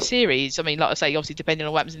end of the series. I mean, like I say, obviously depending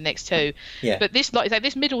on what happens in the next two. Yeah. But this, like I say,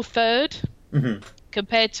 this middle third,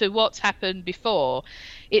 compared to what's happened before,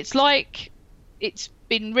 it's like it's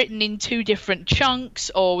been written in two different chunks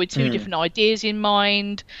or with two different ideas in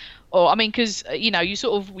mind. Or, I mean, because, you know, you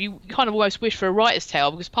kind of almost wish for a writer's tale,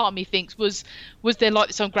 because part of me thinks, was there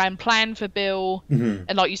like some grand plan for Bill?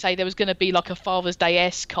 And like you say, there was going to be like a Father's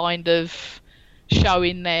Day-esque kind of show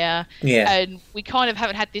in there, Yeah. and we kind of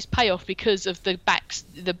haven't had this payoff because of the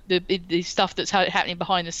stuff that's happening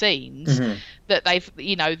behind the scenes. That they've,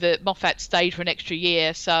 that Moffat stayed for an extra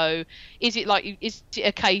year. So is it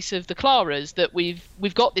a case of the Claras that we've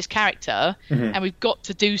got this character and we've got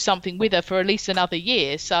to do something with her for at least another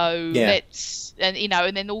year? So let's, and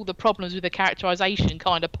then all the problems with the characterization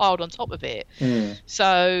kind of piled on top of it.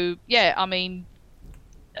 So yeah, I mean,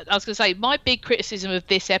 I was going to say, my big criticism of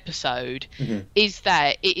this episode is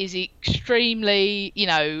that it is extremely,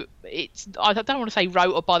 it's, I don't want to say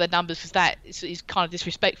wrote or by the numbers, because that is kind of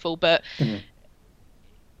disrespectful, but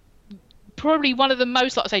probably one of the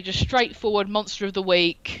most, like I say, just straightforward monster of the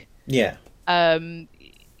week, Doctor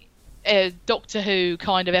Who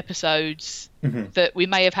kind of episodes that we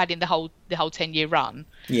may have had in the whole 10-year run.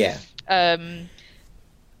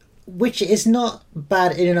 Which is not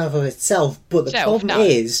bad in and of itself, but the problem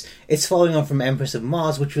is it's following on from Empress of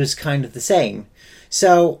Mars, which was kind of the same.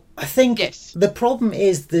 So I think the problem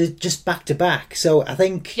is the just back to back. So I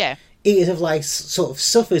think it sort of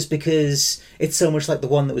suffers because it's so much like the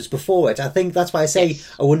one that was before it. I think that's why I say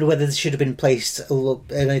I wonder whether this should have been placed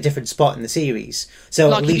in a different spot in the series. So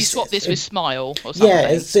like at if least you swap this with Smile or something.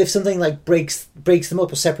 Yeah, so if something like breaks them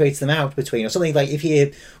up or separates them out between, or something like if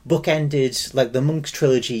you bookended like the Monks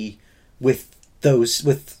trilogy with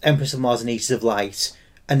Empress of Mars and Eaters of Light,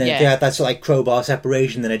 and then that's like crowbar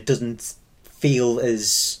separation, then it doesn't feel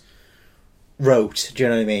as rote. Do you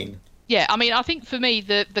know what I mean? Yeah, I mean, I think for me,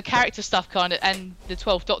 the character stuff kind of, and the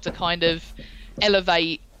 12th Doctor kind of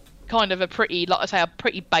elevate kind of a pretty, like I say, a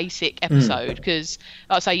pretty basic episode, because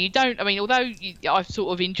like I say, you don't, I mean, although I've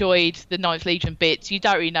sort of enjoyed the Ninth Legion bits, you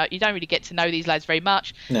don't really get to know these lads very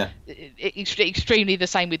much. No. Extremely the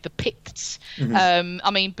same with the Picts.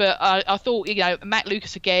 I mean, but I thought, Matt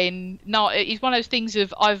Lucas again, he's one of those things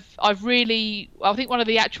of I think one of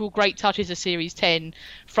the actual great touches of Series 10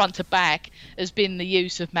 front to back has been the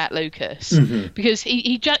use of Matt Lucas, because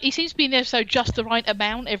he seems to be in there so just the right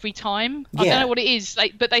amount every time. I don't know what it is,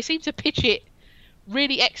 but they seem to pitch it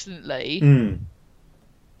really excellently.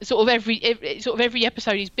 Sort of every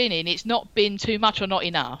episode he's been in, it's not been too much or not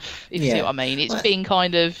enough, if you see what I mean. It's been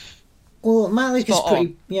kind of Matt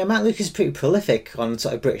Lucas is pretty prolific on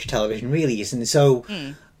sort of British television, really, isn't it? So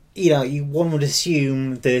one would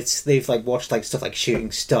assume that they've watched stuff like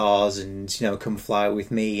Shooting Stars and Come Fly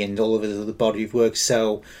With Me and all of his other body of work,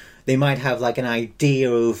 so they might have an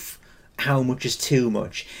idea of how much is too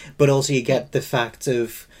much. But also you get the fact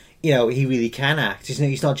of he really can act.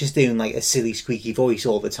 He's not just doing a silly squeaky voice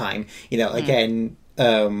all the time. Again,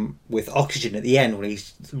 with Oxygen at the end when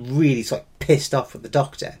he's really pissed off at the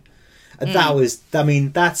Doctor.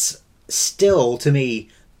 That's still to me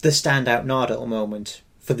the standout Nardole moment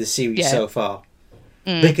for the series so far,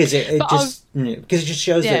 because it just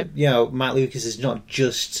shows that Matt Lucas is not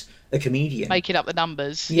just a comedian making up the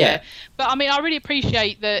numbers. But I mean, I really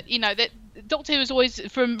appreciate that that Doctor Who has always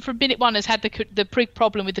from minute one has had the big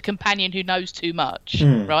problem with the companion who knows too much,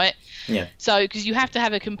 right? So because you have to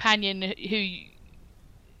have a companion who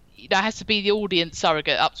has to be the audience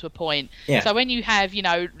surrogate up to a point. So when you have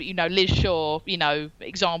Liz Shaw,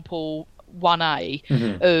 example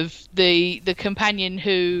 1A of the companion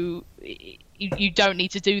who you don't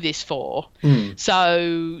need to do this for,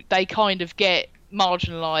 so they kind of get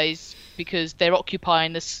marginalised because they're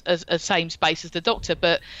occupying the same space as the Doctor.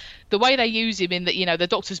 But the way they use him in that, the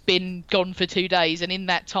Doctor's been gone for 2 days, and in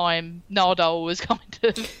that time Nardole was kind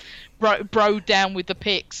of broed down with the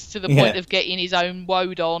Picts to the point of getting his own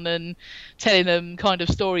woad on and telling them kind of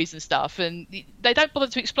stories and stuff, and they don't bother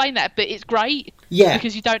to explain that, but it's great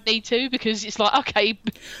because you don't need to, because it's okay,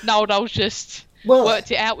 Nardole's just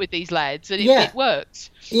worked it out with these lads, and it works.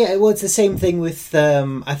 It's the same thing with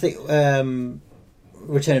I think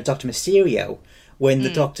Return of Dr. Mysterio, when the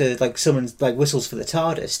Doctor summons whistles for the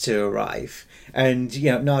TARDIS to arrive, and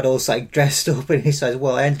Nardole's dressed up, and he says,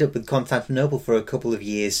 "Well, I ended up with Constantinople for a couple of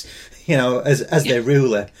years, as their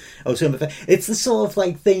ruler." Or something. It's the sort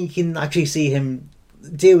of thing you can actually see him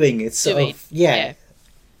doing. It's sort of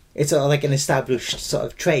it's sort of an established sort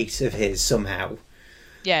of trait of his somehow.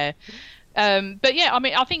 But I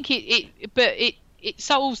mean, I think it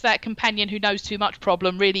solves that companion who knows too much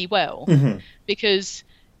problem really well, because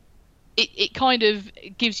it kind of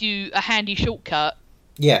gives you a handy shortcut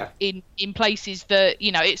in places that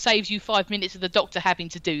it saves you 5 minutes of the Doctor having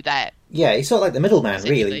to do that. He's sort of the middleman,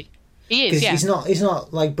 really. He is, he's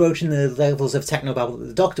not broaching the levels of technobabble that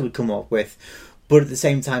the Doctor would come up with, but at the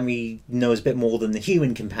same time he knows a bit more than the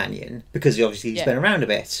human companion, because he's been around a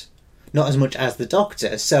bit, not as much as the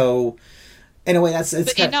Doctor. So In a way, that's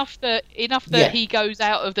but enough that he goes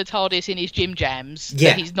out of the TARDIS in his gym jams.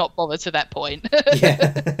 That he's not bothered to that point.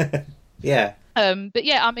 Yeah, yeah. But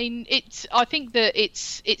yeah, I mean, I think that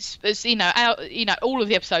it's all of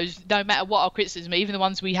the episodes, no matter what our criticism, even the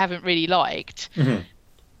ones we haven't really liked,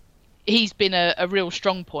 he's been a real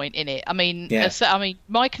strong point in it. I mean,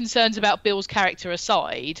 my concerns about Bill's character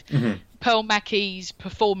aside, Pearl Mackie's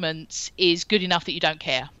performance is good enough that you don't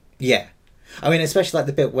care. Yeah. I mean, especially like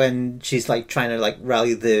the bit when she's like trying to like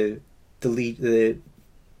rally the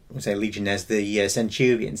Legionnaires, the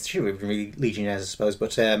Centurions. She would really Legionnaires, I suppose,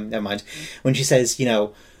 but never mind. When she says,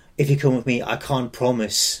 if you come with me, I can't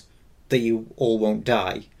promise that you all won't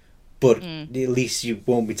die, but at least you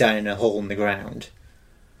won't be down in a hole in the ground.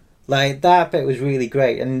 Like, that bit was really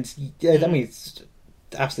great, and I mean, it's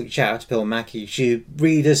absolute shout out to Bill Mackie. She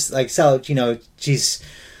really does like sell it.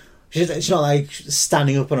 She's not like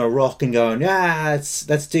standing up on a rock and going,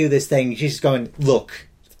 let's do this thing. She's going, look,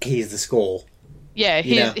 here's the score. Yeah,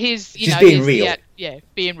 she's being real.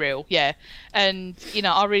 Being real. Yeah, and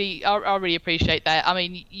I really appreciate that. I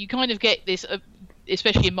mean, you kind of get this,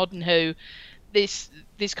 especially in Modern Who, this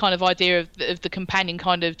kind of idea of the companion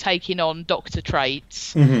kind of taking on Doctor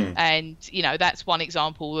traits, and that's one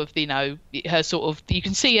example of her sort of. You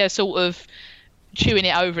can see her sort of chewing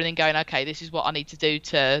it over and then going, okay, this is what I need to do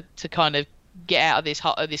to kind of get out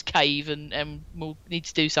of this cave, and we'll need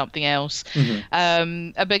to do something else.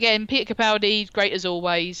 But again, Peter Capaldi, great as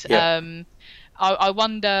always. Yeah. I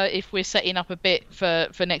wonder if we're setting up a bit for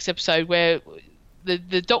next episode where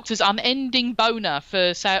the Doctor's unending boner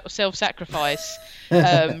for self-sacrifice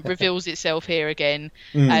reveals itself here again,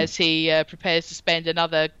 as he prepares to spend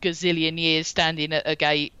another gazillion years standing at a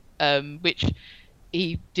gate, which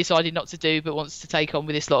he decided not to do but wants to take on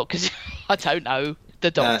with this lot because I don't know, the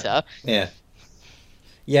Doctor.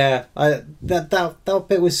 That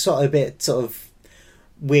bit was sort of a bit sort of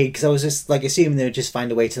weird because I was just like assuming they would just find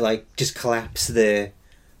a way to like just collapse the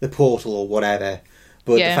portal or whatever,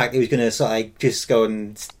 but the fact that he was going to sort of like just go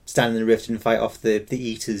and stand in the rift and fight off the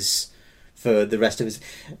Eaters for the rest of his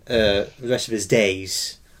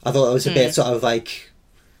days, I thought it was a bit sort of like.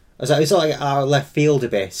 It was sort of like out of left field a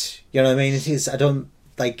bit. You know what I mean? I don't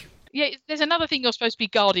like. Yeah, there's another thing you're supposed to be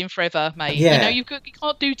guarding forever, mate. Yeah. You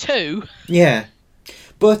can't do two. Yeah,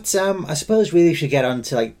 but I suppose really we should get on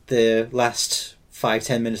to like the last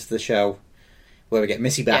 5-10 minutes of the show, where we get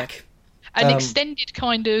Missy back. Yeah. An extended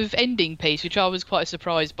kind of ending piece, which I was quite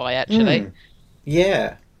surprised by, actually.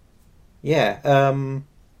 Yeah.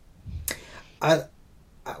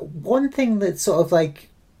 One thing that sort of like.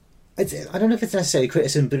 I don't know if it's necessarily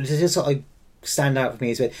criticism, but it does sort of like stand out for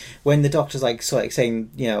me is when the Doctor's like sort of saying,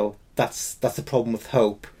 that's the problem with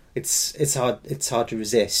hope. It's hard to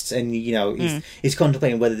resist, and he's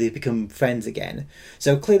contemplating whether they become friends again.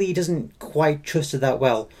 So clearly he doesn't quite trust her that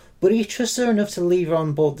well, but he trusts her enough to leave her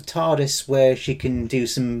on board the TARDIS where she can do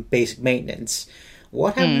some basic maintenance.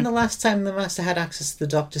 What happened the last time the Master had access to the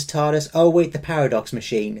Doctor's TARDIS? Oh wait, the paradox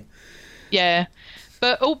machine. Yeah,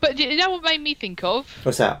 but you know what made me think of?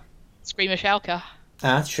 What's that? Screamer Shalka.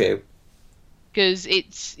 That's true. Because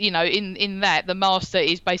it's, in that, the Master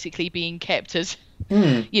is basically being kept as,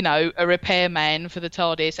 a repairman for the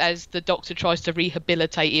TARDIS as the Doctor tries to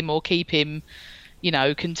rehabilitate him or keep him,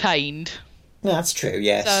 contained. That's true,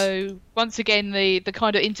 yes. So, once again, the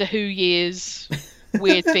kind of Into Who years,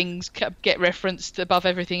 weird things get referenced above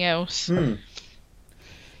everything else.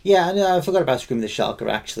 Yeah, I forgot about Screamer the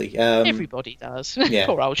Shalka, actually. Everybody does. Yeah.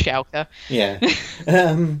 Poor old Shalka. Yeah.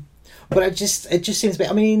 But it just seems a bit.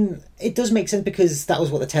 I mean, it does make sense because that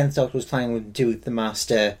was what the 10th Doctor was planning to do with the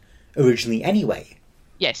Master originally, anyway.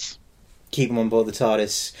 Yes. Keep him on board the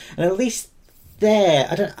TARDIS, and at least there,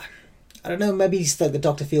 I don't know. Maybe it's like the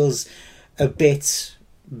Doctor feels a bit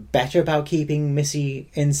better about keeping Missy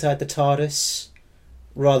inside the TARDIS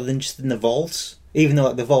rather than just in the vault, even though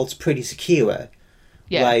like, the vault's pretty secure.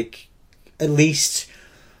 Yeah. Like, at least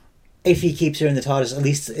if he keeps her in the TARDIS, at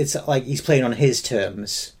least it's like he's playing on his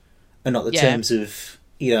terms. And not the terms of,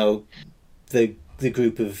 the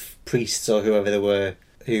group of priests or whoever they were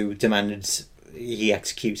who demanded he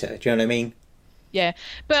execute her. Do you know what I mean? Yeah.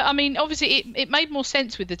 But, I mean, obviously it made more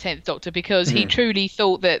sense with the 10th Doctor because he truly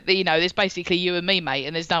thought that, there's basically you and me, mate,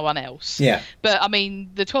 and there's no one else. Yeah. But, I mean,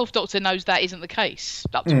 the 12th Doctor knows that isn't the case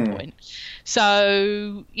up to a point.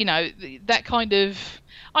 So, that kind of...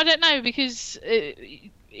 I don't know, because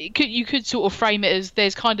you could sort of frame it as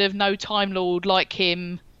there's kind of no Time Lord like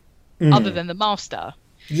him... other than the Master.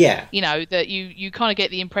 Yeah. That you kind of get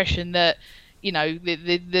the impression that,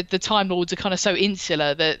 the Time Lords are kind of so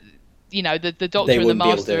insular that, the Doctor and the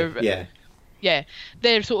Master... Yeah. yeah,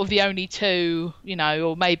 they're sort of the only two,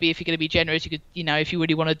 or maybe if you're going to be generous, you could, if you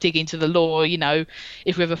really want to dig into the lore,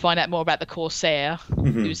 if we ever find out more about the Corsair,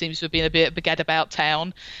 who seems to have been a bit of a gadabout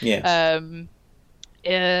town. Yeah.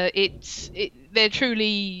 They're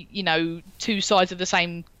truly, two sides of the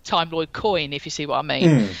same Time Lord coin, if you see what I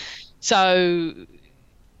mean. So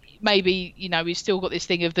maybe, we've still got this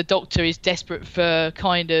thing of the Doctor is desperate for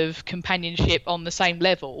kind of companionship on the same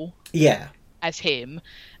level. Yeah. As him,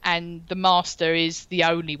 and the Master is the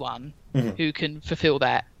only one who can fulfill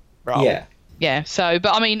that role. Yeah. So,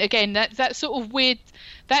 but I mean, again, that sort of weird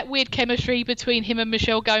chemistry between him and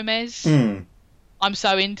Michelle Gomez. I'm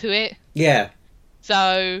so into it. Yeah.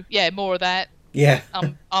 So yeah, more of that. Yeah.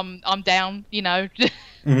 I'm down.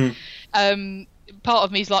 Part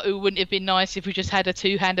of me is like, ooh, wouldn't it have been nice if we just had a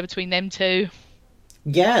two-hander between them two?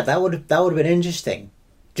 Yeah, that would have been interesting,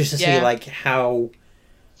 just to see like how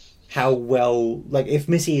well, like, if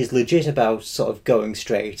Missy is legit about sort of going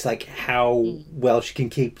straight, like how well she can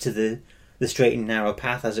keep to the straight and narrow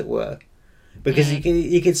path, as it were. Because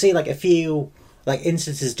you could see like a few like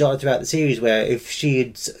instances dotted throughout the series where if she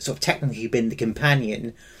had sort of technically been the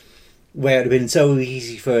companion, where it would have been so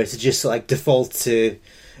easy for her to just like default to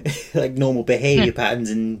like normal behaviour patterns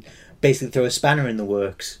and basically throw a spanner in the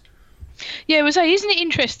works. Yeah, well, so isn't it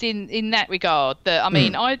interesting in that regard that, I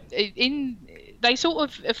mean, they sort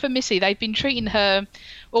of, for Missy, they've been treating her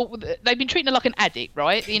like an addict,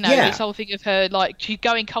 right? This whole thing of her, like, she's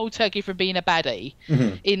going cold turkey from being a baddie,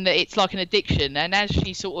 in that it's like an addiction. And as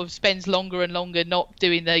she sort of spends longer and longer not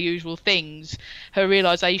doing the usual things, her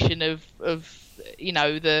realisation of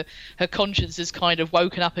her conscience has kind of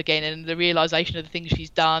woken up again, and the realisation of the things she's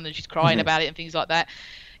done, and she's crying about it and things like that.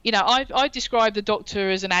 I describe the Doctor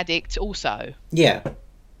as an addict also. Yeah.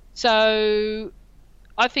 So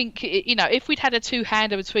I think, if we'd had a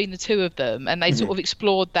two-hander between the two of them and they sort of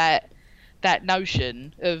explored that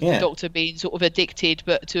notion of the Doctor being sort of addicted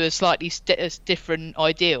but to a slightly different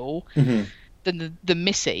ideal than the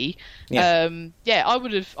Missy, I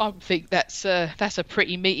would think that's a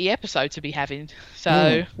pretty meaty episode to be having. So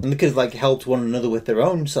and they could have like helped one another with their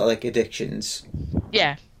own sort of like addictions.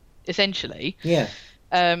 Yeah, essentially. Yeah.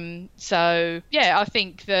 So yeah, I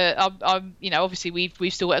think that I'm obviously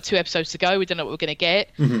we've still got 2 episodes to go. We don't know what we're going to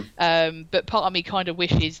get. But part of me kind of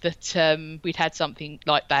wishes that we'd had something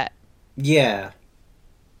like that. Yeah.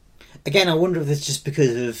 Again, I wonder if it's just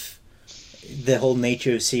because of the whole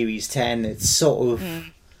nature of Series 10. It's sort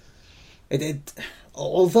of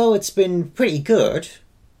although it's been pretty good,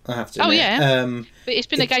 I have to admit. But it's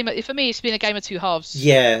been a game. For me, it's been a game of two halves.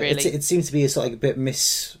 Yeah, really. It seems to be sort of like a bit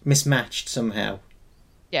mismatched somehow.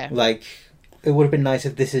 Yeah. Like, it would have been nice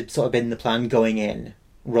if this had sort of been the plan going in,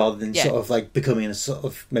 rather than sort of like becoming a sort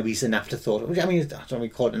of, maybe it's an afterthought. Which, I mean, I don't really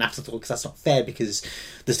call it an afterthought because that's not fair, because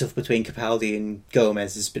the stuff between Capaldi and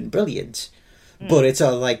Gomez has been brilliant. But it's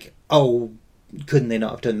sort of like, oh, couldn't they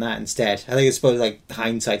not have done that instead? I think it's supposed like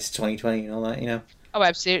hindsight's 2020 and all that, Oh,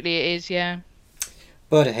 absolutely it is, yeah.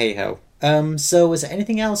 But hey ho. So was there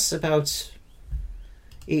anything else about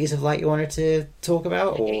Eaters of Light you wanted to talk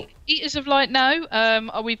about? Or Eaters of Light, no.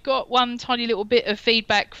 We've got one tiny little bit of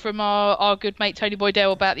feedback from our good mate Tony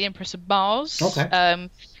Boydell about the Empress of Mars. Okay.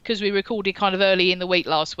 Because we recorded kind of early in the week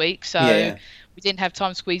last week, so we didn't have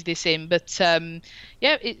time to squeeze this in. But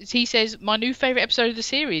he says, my new favourite episode of the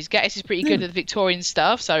series. Gatiss is pretty good at the Victorian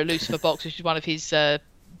stuff, so Lucifer Box, which is one of his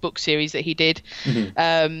book series that he did,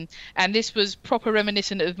 and this was proper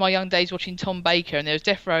reminiscent of my young days watching Tom Baker, and there was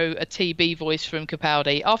Death Row, a TB voice from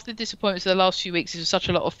Capaldi. After the disappointments of the last few weeks, it was such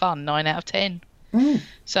a lot of fun. 9 out of 10.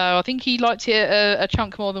 So I think he liked it a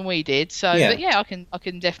chunk more than we did. So but yeah, I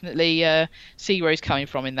can definitely see where he's coming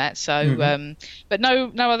from in that. So but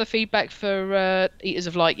no other feedback for Eaters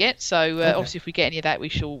of Light yet, so obviously if we get any of that, we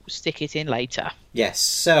shall stick it in later. Yes.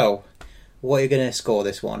 So what are you going to score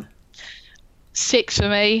this one? 6 for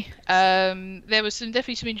me. There was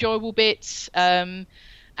definitely some enjoyable bits, and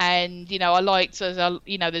I liked,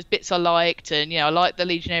 there's bits I liked, and I liked the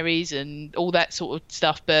Legionaries and all that sort of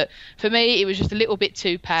stuff. But for me, it was just a little bit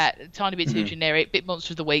too pat, a tiny bit too generic, bit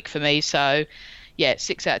Monster of the Week for me. So yeah,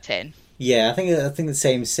 6 out of 10. Yeah, I think the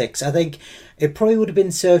same 6. I think it probably would have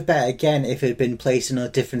been served better again if it had been placed in a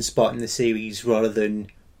different spot in the series rather than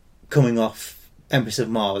coming off Empress of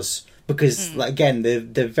Mars, because like, again,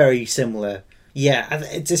 they're very similar. Yeah,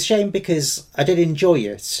 it's a shame because I did enjoy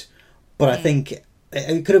it, but I think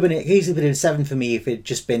it could have been easily been a 7 for me if it had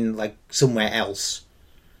just been like somewhere else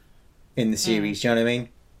in the series. Do you know what I mean?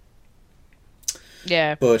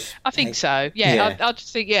 Yeah, but I think so. Yeah, I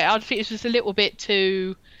just think I think it's just a little bit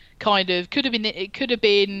too kind of could have been. It could have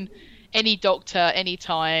been any Doctor, any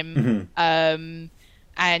time.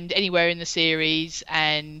 and anywhere in the series.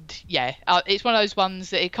 And yeah, it's one of those ones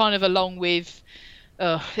that it kind of, along with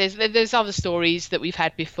there's other stories that we've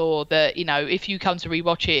had before that, you know, if you come to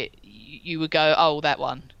rewatch it, you would go, oh, that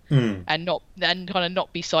one. And kind of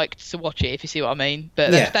not be psyched to watch it, if you see what I mean.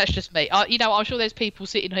 But that's just me. You know, I'm sure there's people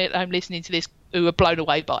sitting here at home listening to this who are blown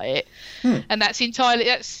away by it, and that's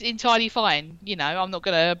entirely fine. You know, I'm not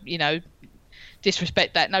gonna, you know,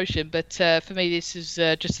 disrespect that notion. But for me, this is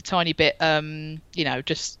just a tiny bit, you know,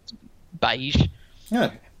 just beige.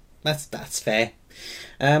 Okay, that's fair.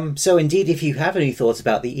 So indeed, if you have any thoughts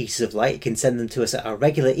about the Eaters of Light, you can send them to us at our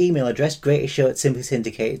regular email address,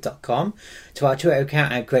 greatestshow@simplysyndicated.com, to our Twitter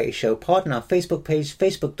account at Greatest Show Pod, and our Facebook page,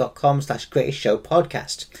 facebook.com/Greatest Show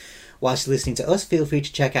Podcast. Whilst you're listening to us, feel free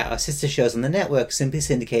to check out our sister shows on the network: Simply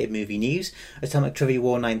Syndicated Movie News, Atomic Trivia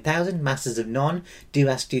War 9000, Masters of None, Do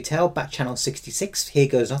Ask Do Tell, Bat Channel 66, Here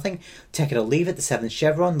Goes Nothing, Take It or Leave It, The Seventh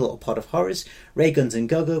Chevron, The Little Pot of Horrors, Ray Guns and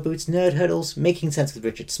Go-Go Boots, Nerd Hurdles, Making Sense with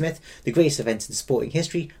Richard Smith, The Greatest Events in Sporting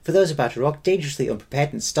History, For Those About to Rock, Dangerously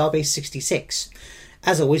Unprepared, and Starbase 66.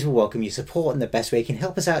 As always, we welcome your support, and the best way you can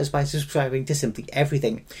help us out is by subscribing to Simply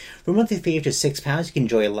Everything. For a monthly fee of just £6, you can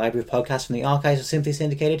enjoy a library of podcasts from the archives of Simply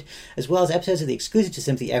Syndicated, as well as episodes of the exclusive to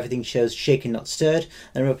Simply Everything shows Shaken Not Stirred,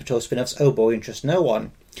 and repertoire spin-offs Oh Boy and Trust No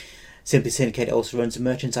One. Simply Syndicated also runs a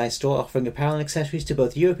merchandise store offering apparel and accessories to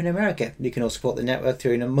both Europe and America. You can also support the network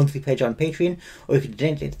through a monthly page on Patreon, or you can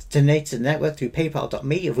donate to the network through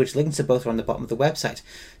paypal.me, of which links to both are on the bottom of the website.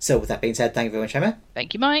 So with that being said, thank you very much, Emma.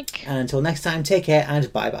 Thank you, Mike. And until next time, take care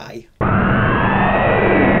and bye-bye.